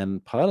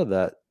 And part of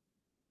that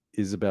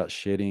is about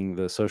shedding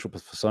the social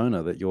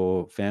persona that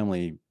your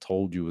family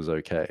told you was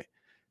okay,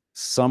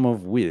 some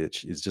of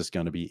which is just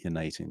going to be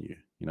innate in you.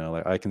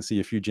 Like I can see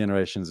a few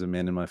generations of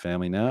men in my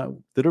family now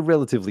that are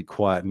relatively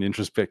quiet and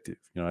introspective.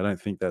 I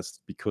don't think that's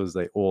because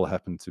they all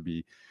happen to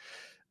be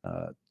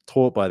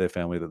taught by their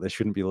family that they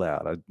shouldn't be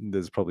loud.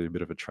 There's probably a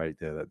bit of a trait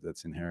there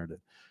that's inherited.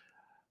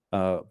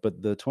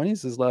 But the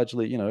 20s is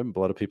largely, a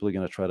lot of people are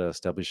going to try to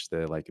establish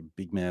their like a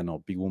big man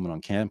or big woman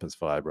on campus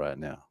vibe right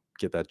now,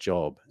 get that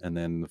job. And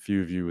then a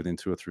few of you within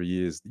 2 or 3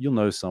 years, you'll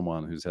know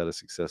someone who's had a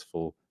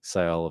successful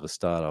sale of a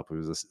startup,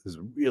 who's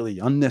a really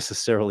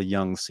unnecessarily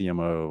young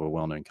CMO of a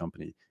well-known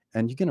company.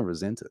 And you're going to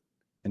resent it.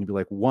 And you'll be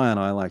like, why aren't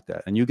I like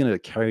that? And you're going to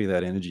carry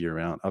that energy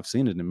around. I've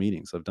seen it in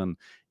meetings.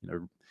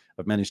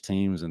 I've managed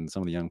teams, and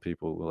some of the young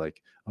people were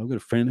like, I've got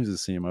a friend who's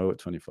a CMO at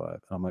 25.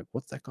 And I'm like,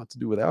 what's that got to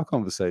do with our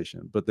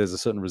conversation? But there's a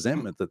certain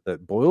resentment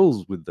that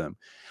boils with them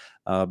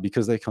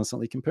because they're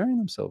constantly comparing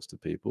themselves to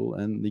people.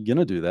 And they're going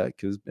to do that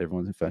because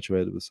everyone's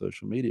infatuated with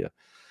social media.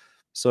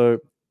 So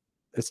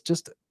it's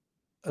just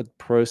a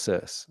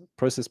process.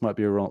 Process might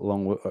be a wrong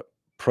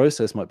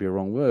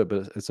word,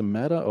 but it's a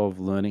matter of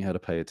learning how to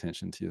pay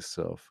attention to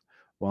yourself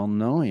while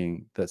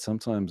knowing that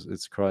sometimes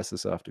it's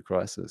crisis after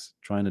crisis,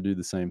 trying to do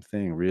the same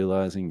thing,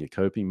 realizing your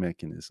coping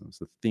mechanisms,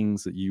 the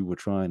things that you were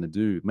trying to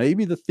do,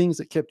 maybe the things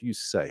that kept you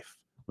safe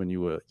when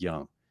you were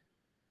young.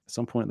 At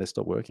some point, they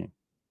stop working.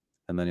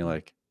 And then you're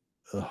like,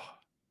 ugh,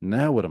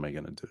 now what am I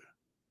going to do?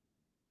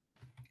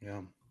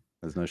 Yeah.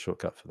 There's no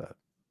shortcut for that.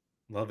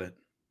 Love it.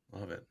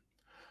 Love it.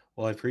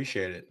 Well, I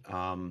appreciate it.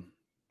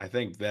 I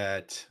think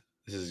that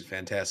this is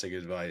fantastic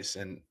advice,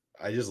 and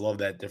I just love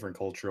that different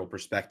cultural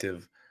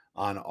perspective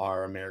on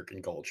our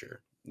American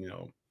culture.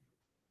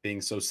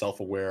 Being so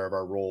self-aware of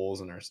our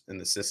roles and our in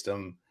the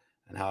system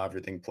and how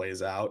everything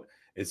plays out.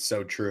 It's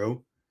so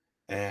true,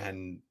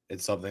 and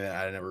it's something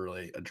that I never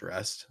really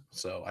addressed.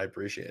 So I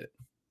appreciate it.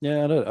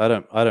 Yeah,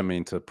 I don't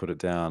mean to put it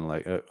down.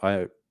 Like,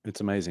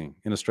 it's amazing.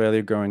 In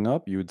Australia, growing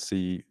up, you would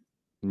see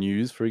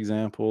news, for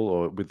example,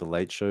 or with the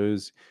late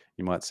shows,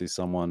 you might see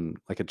someone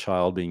like a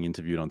child being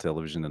interviewed on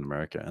television in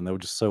America, and they were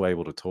just so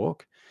able to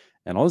talk.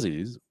 And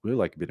Aussies, we're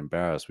like a bit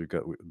embarrassed. We've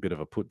got a bit of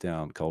a put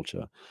down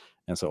culture,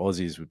 and so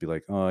Aussies would be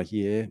like, "Oh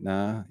yeah,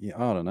 nah, yeah,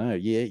 I don't know,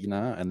 yeah, you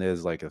know." And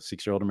there's like a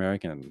 6-year-old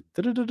American,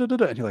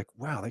 "Da-da-da-da-da-da," and you're like,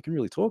 "Wow, they can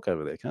really talk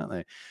over there, can't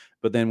they?"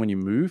 But then when you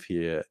move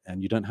here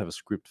and you don't have a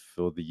script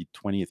for the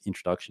 20th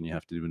introduction you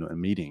have to do in a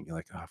meeting, you're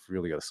like, "Oh, I've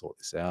really got to sort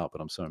this out,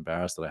 but I'm so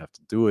embarrassed that I have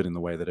to do it in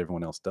the way that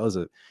everyone else does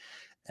it."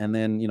 And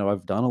then,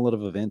 I've done a lot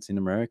of events in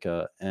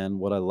America, and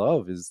what I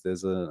love is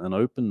there's an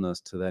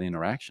openness to that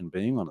interaction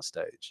being on a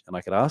stage. And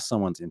I could ask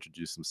someone to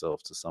introduce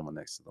themselves to someone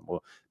next to them or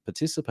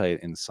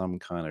participate in some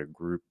kind of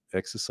group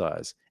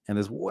exercise. And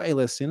there's way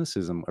less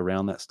cynicism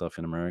around that stuff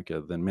in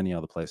America than many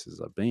other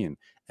places I've been.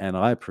 And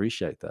I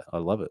appreciate that. I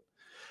love it.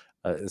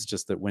 It's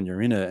just that when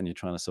you're in it and you're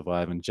trying to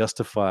survive and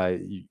justify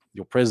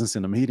your presence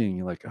in a meeting,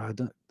 you're like, oh,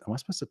 am I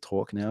supposed to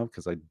talk now?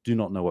 Because I do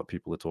not know what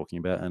people are talking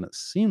about. And it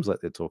seems like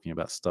they're talking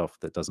about stuff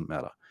that doesn't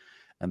matter.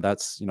 And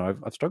that's,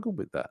 I've struggled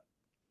with that.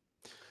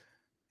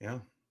 Yeah,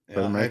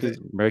 But yeah.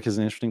 America's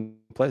an interesting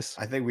place.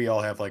 I think we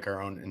all have like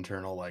our own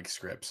internal like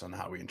scripts on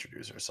how we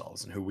introduce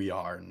ourselves and who we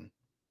are, and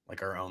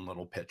like our own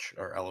little pitch.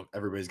 Or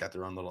everybody's got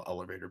their own little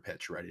elevator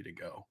pitch ready to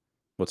go.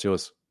 What's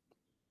yours?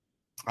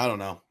 I don't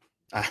know.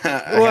 I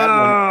had one.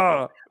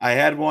 Whoa! I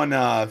had one.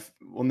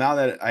 Well, now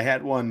that I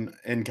had one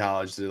in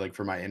college, to, like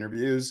for my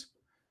interviews.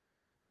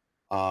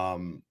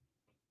 Um,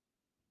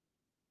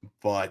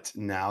 but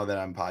now that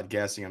I'm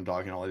podcasting, I'm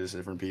talking to all these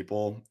different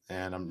people,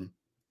 and I'm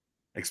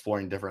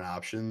exploring different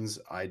options.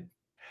 I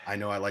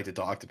know I like to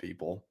talk to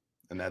people,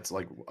 and that's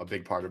like a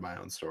big part of my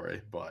own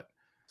story. But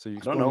So you're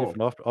I don't exploring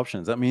know different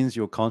options. That means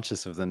you're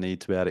conscious of the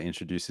need to be able to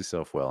introduce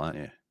yourself well, aren't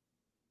you?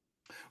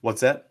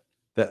 what's that.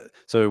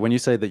 So when you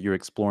say that you're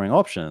exploring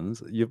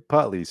options, you're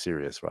partly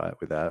serious, right?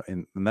 With that,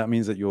 and that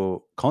means that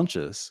you're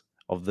conscious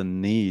of the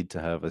need to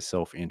have a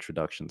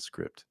self-introduction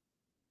script.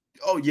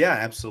 Oh yeah,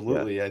 Yeah,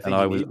 absolutely. I and think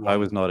you need I one.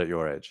 was not at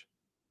your age.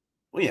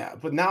 Well, yeah,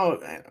 but now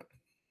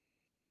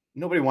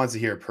nobody wants to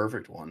hear a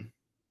perfect one.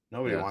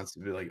 Nobody Yeah, wants to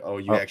be like, "Oh,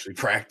 you I'll, actually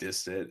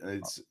practiced it."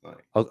 It's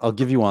like, I'll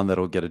give you one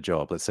that'll get a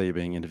job. Let's say you're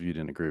being interviewed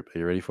in a group. Are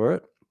you ready for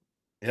it?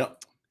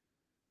 yep.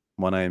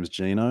 My name's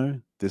Gino.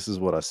 This is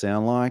what I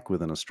sound like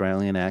with an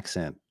Australian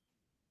accent.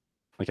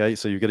 Okay,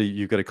 so you've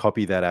got to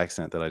copy that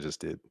accent that I just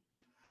did,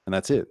 and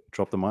that's it.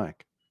 Drop the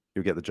mic.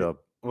 You'll get the job.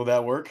 Will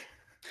that work?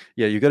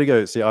 Yeah, you got to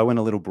go. See, I went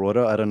a little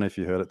broader. I don't know if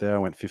you heard it there. I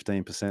went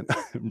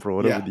 15%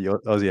 broader with Yeah, the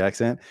Aussie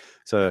accent.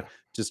 So yeah.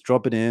 just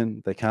drop it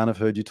in. They can't have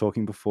heard you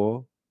talking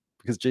before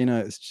because Gino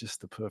is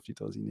just the perfect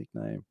Aussie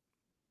nickname.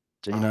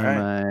 All Gino,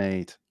 right.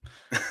 mate.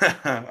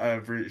 I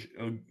appreciate.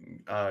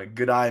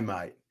 Good eye,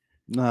 mate.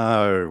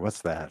 No,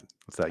 what's that?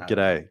 What's that? I don't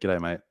know.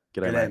 G'day, mate.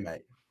 G'day, Good eye, mate.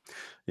 mate.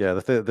 Yeah,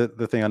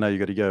 the thing I know you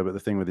got to go, but the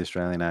thing with the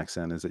Australian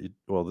accent is that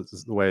this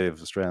is the way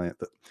of Australian.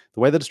 The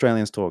way that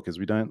Australians talk is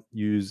we don't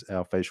use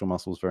our facial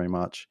muscles very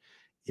much.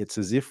 It's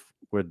as if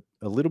we're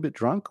a little bit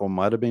drunk or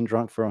might have been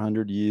drunk for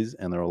 100 years,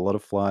 and there are a lot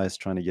of flies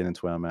trying to get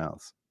into our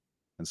mouths,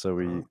 and so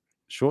we Oh,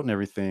 shorten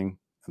everything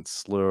and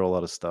slur a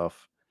lot of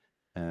stuff,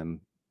 and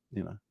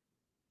you know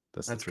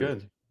that's the that's trick.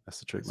 good. That's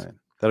the trick, That's mate.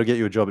 That'll get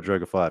you a job at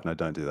Droga 5. No,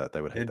 don't do that.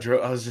 They would hate it.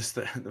 that. I was just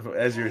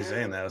as you were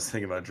saying that, I was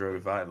thinking about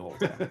Droga 5 the whole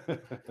time.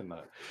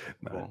 No,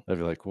 no. Cool. They'd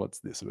be like, "What's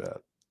this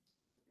about?"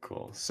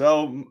 Cool.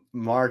 So,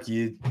 Mark,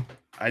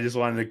 I just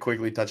wanted to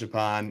quickly touch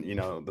upon,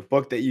 the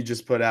book that you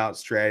just put out,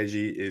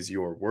 Strategy is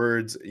Your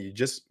Words.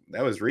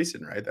 That was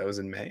recent, right? That was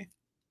in May.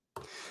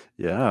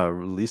 Yeah, I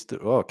released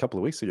it a couple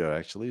of weeks ago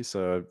actually.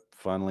 So I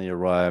finally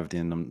arrived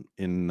in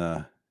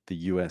the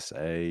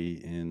USA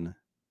in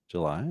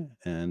July,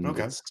 and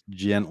Okay. it's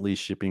gently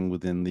shipping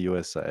within the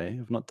USA.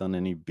 I've not done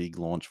any big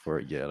launch for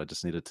it yet. I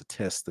just needed to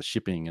test the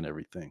shipping and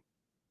everything.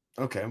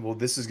 Okay. Well,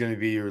 this is going to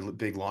be your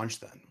big launch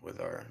then with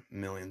our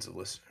millions of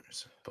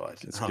listeners.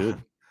 But It's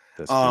good.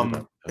 That's good. I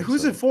hope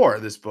who's it so. for,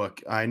 this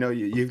book? I know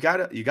you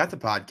got the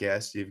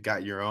podcast, you've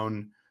got your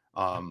own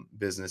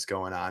business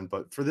going on,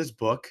 but for this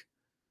book,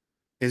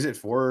 is it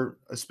for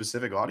a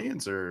specific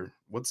audience, or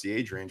what's the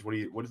age range? What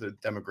are the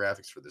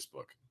demographics for this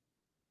book?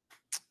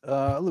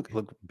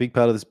 Look, big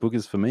part of this book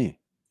is for me.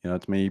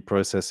 It's me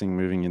processing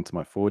moving into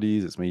my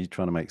 40s. It's me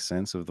trying to make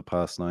sense of the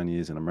past 9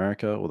 years in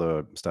America, although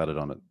I started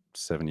on it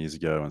 7 years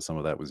ago, and some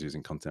of that was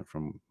using content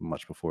from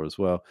much before as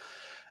well.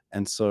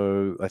 And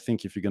so I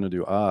think if you're going to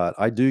do art,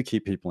 I do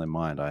keep people in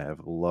mind. I have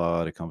a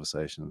lot of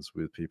conversations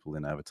with people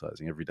in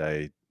advertising every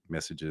day,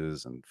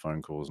 messages and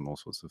phone calls and all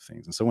sorts of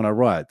things. And so when I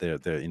write, they're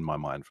in my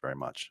mind very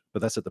much.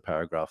 But that's at the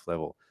paragraph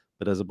level.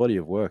 But as a body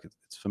of work,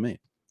 it's for me.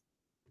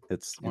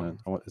 It's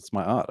it's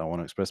my art. I want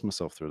to express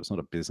myself through it. It's not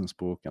a business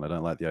book, and I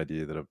don't like the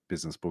idea that a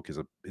business book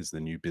is the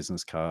new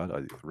business card.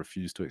 I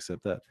refuse to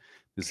accept that.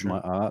 This is my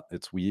art.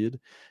 It's weird,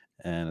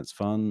 and it's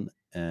fun,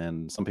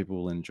 and some people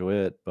will enjoy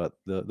it. But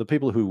the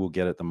people who will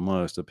get it the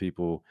most are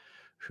people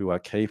who are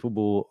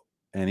capable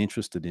and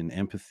interested in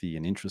empathy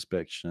and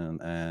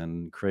introspection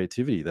and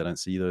creativity. They don't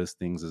see those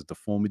things as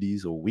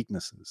deformities or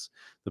weaknesses.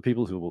 The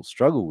people who will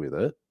struggle with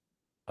it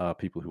are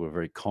people who are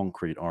very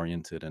concrete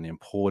oriented and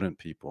important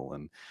people.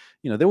 And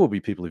there will be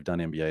people who've done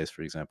MBAs,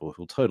 for example,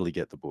 who'll totally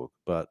get the book,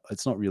 but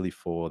it's not really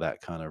for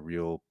that kind of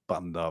real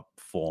buttoned up,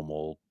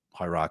 formal,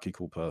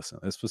 hierarchical person.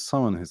 It's for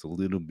someone who's a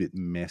little bit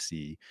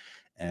messy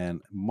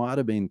and might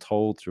have been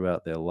told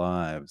throughout their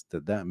lives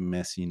that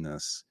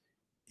messiness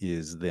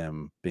is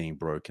them being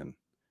broken.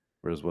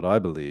 Whereas what I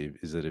believe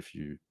is that if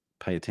you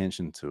pay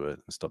attention to it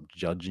and stop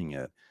judging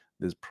it,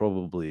 there's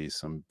probably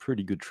some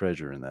pretty good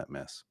treasure in that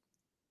mess.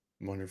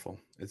 Wonderful.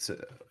 It's a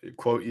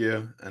quote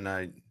you, and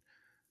I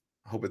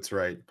hope it's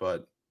right,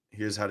 but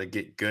here's how to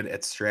get good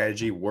at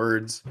strategy.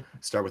 Words.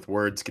 Start with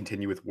words,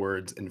 continue with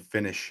words, and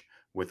finish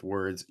with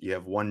words. You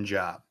have one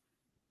job.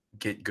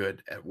 Get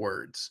good at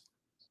words.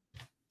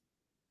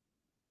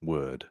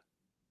 Word.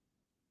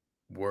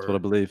 That's what I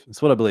believe.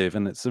 It's what I believe.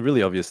 And it's a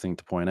really obvious thing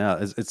to point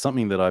out. It's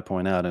something that I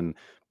point out and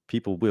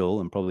people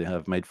will and probably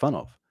have made fun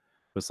of.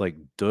 It's like,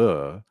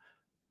 duh.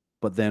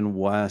 But then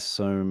why are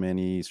so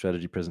many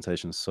strategy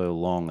presentations so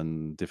long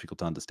and difficult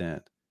to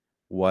understand?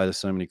 Why do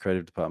so many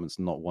creative departments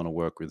not want to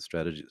work with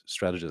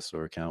strategists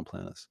or account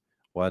planners?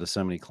 Why do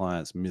so many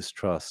clients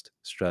mistrust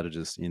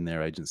strategists in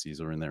their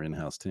agencies or in their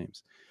in-house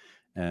teams?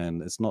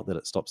 And it's not that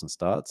it stops and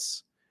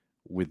starts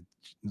with,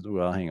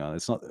 well, hang on.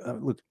 It's not,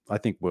 look, I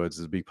think words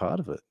is a big part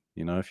of it.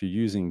 If you're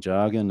using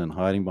jargon and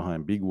hiding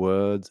behind big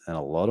words and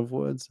a lot of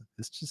words,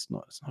 it's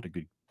not a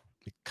good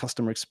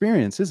customer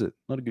experience, is it?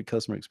 Not a good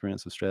customer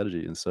experience of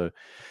strategy. And so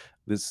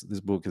this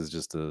book is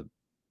just a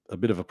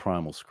bit of a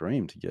primal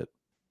scream to get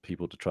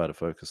people to try to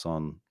focus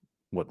on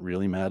what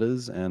really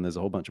matters. And there's a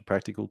whole bunch of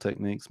practical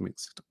techniques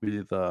mixed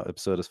with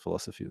absurdist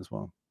philosophy as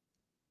well.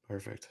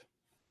 Perfect.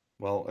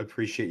 Well, I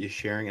appreciate you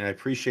sharing, and I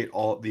appreciate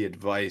all the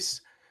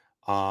advice.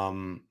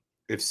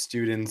 If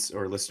students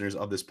or listeners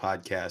of this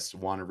podcast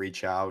want to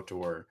reach out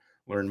or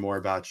learn more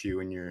about you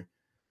and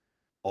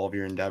all of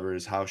your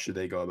endeavors, how should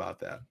they go about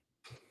that?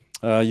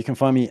 You can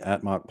find me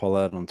at Mark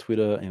Pollard on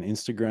Twitter and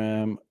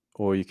Instagram,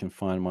 or you can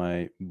find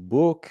my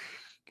book,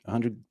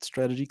 100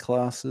 Strategy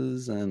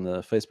Classes, and the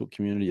Facebook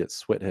community at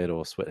Sweathead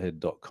or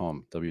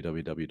sweathead.com,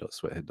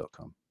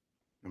 www.sweathead.com.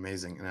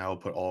 Amazing. And I'll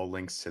put all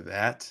links to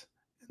that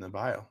in the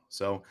bio.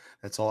 So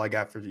that's all I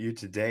got for you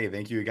today.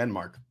 Thank you again,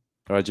 Mark.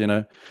 All right,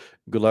 Gino.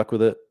 Good luck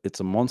with it. It's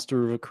a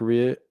monster of a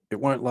career. It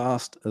won't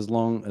last as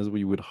long as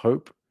we would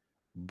hope,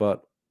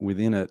 but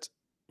within it,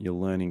 you're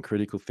learning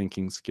critical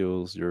thinking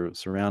skills. You're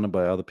surrounded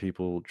by other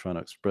people trying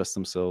to express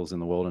themselves in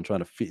the world and trying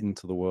to fit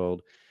into the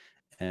world.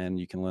 And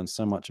you can learn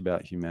so much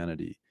about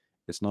humanity.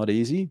 It's not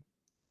easy.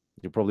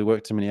 You'll probably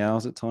work too many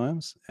hours at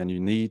times, and you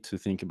need to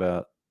think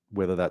about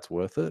whether that's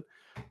worth it.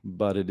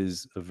 But it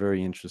is a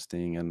very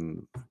interesting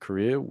and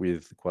career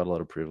with quite a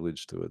lot of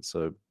privilege to it.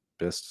 So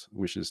best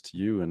wishes to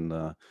you and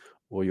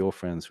all your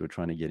friends who are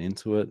trying to get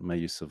into it. May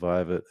you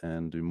survive it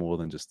and do more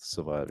than just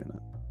survive in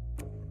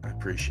it. I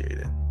appreciate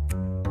it.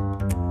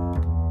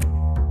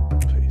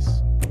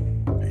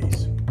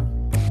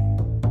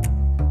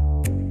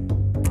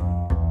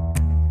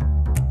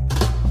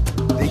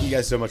 Thank you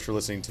guys so much for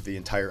listening to the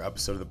entire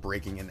episode of the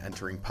Breaking and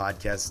Entering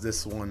podcast.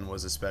 This one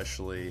was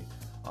especially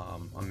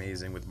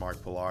amazing with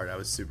Mark Pollard. I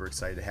was super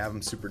excited to have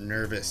him, super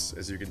nervous,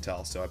 as you can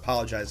tell. So I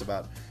apologize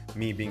about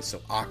me being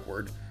so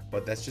awkward,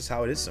 but that's just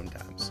how it is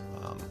sometimes.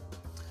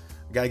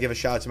 I got to give a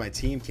shout out to my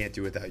team. Can't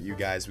do it without you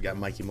guys. We got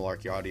Mikey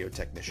Malarkey, audio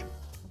technician.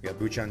 We got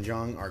Buchan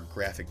Jung, our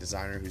graphic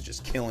designer, who's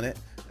just killing it.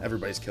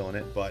 Everybody's killing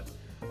it, but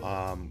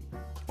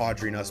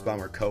Audrey Nussbaum,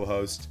 our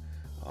co-host.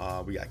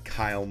 We got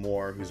Kyle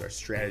Moore, who's our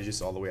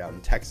strategist all the way out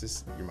in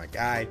Texas. You're my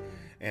guy.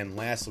 And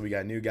lastly, we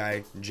got a new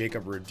guy,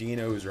 Jacob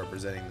Rodino, who's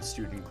representing the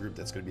student group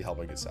that's going to be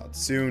helping us out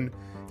soon.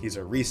 He's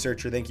a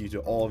researcher. Thank you to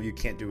all of you.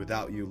 Can't do it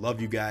without you.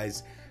 Love you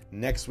guys.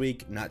 Next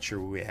week, not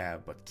sure what we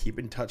have, but keep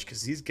in touch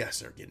because these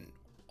guests are getting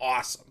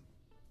awesome.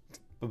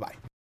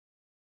 Bye-bye.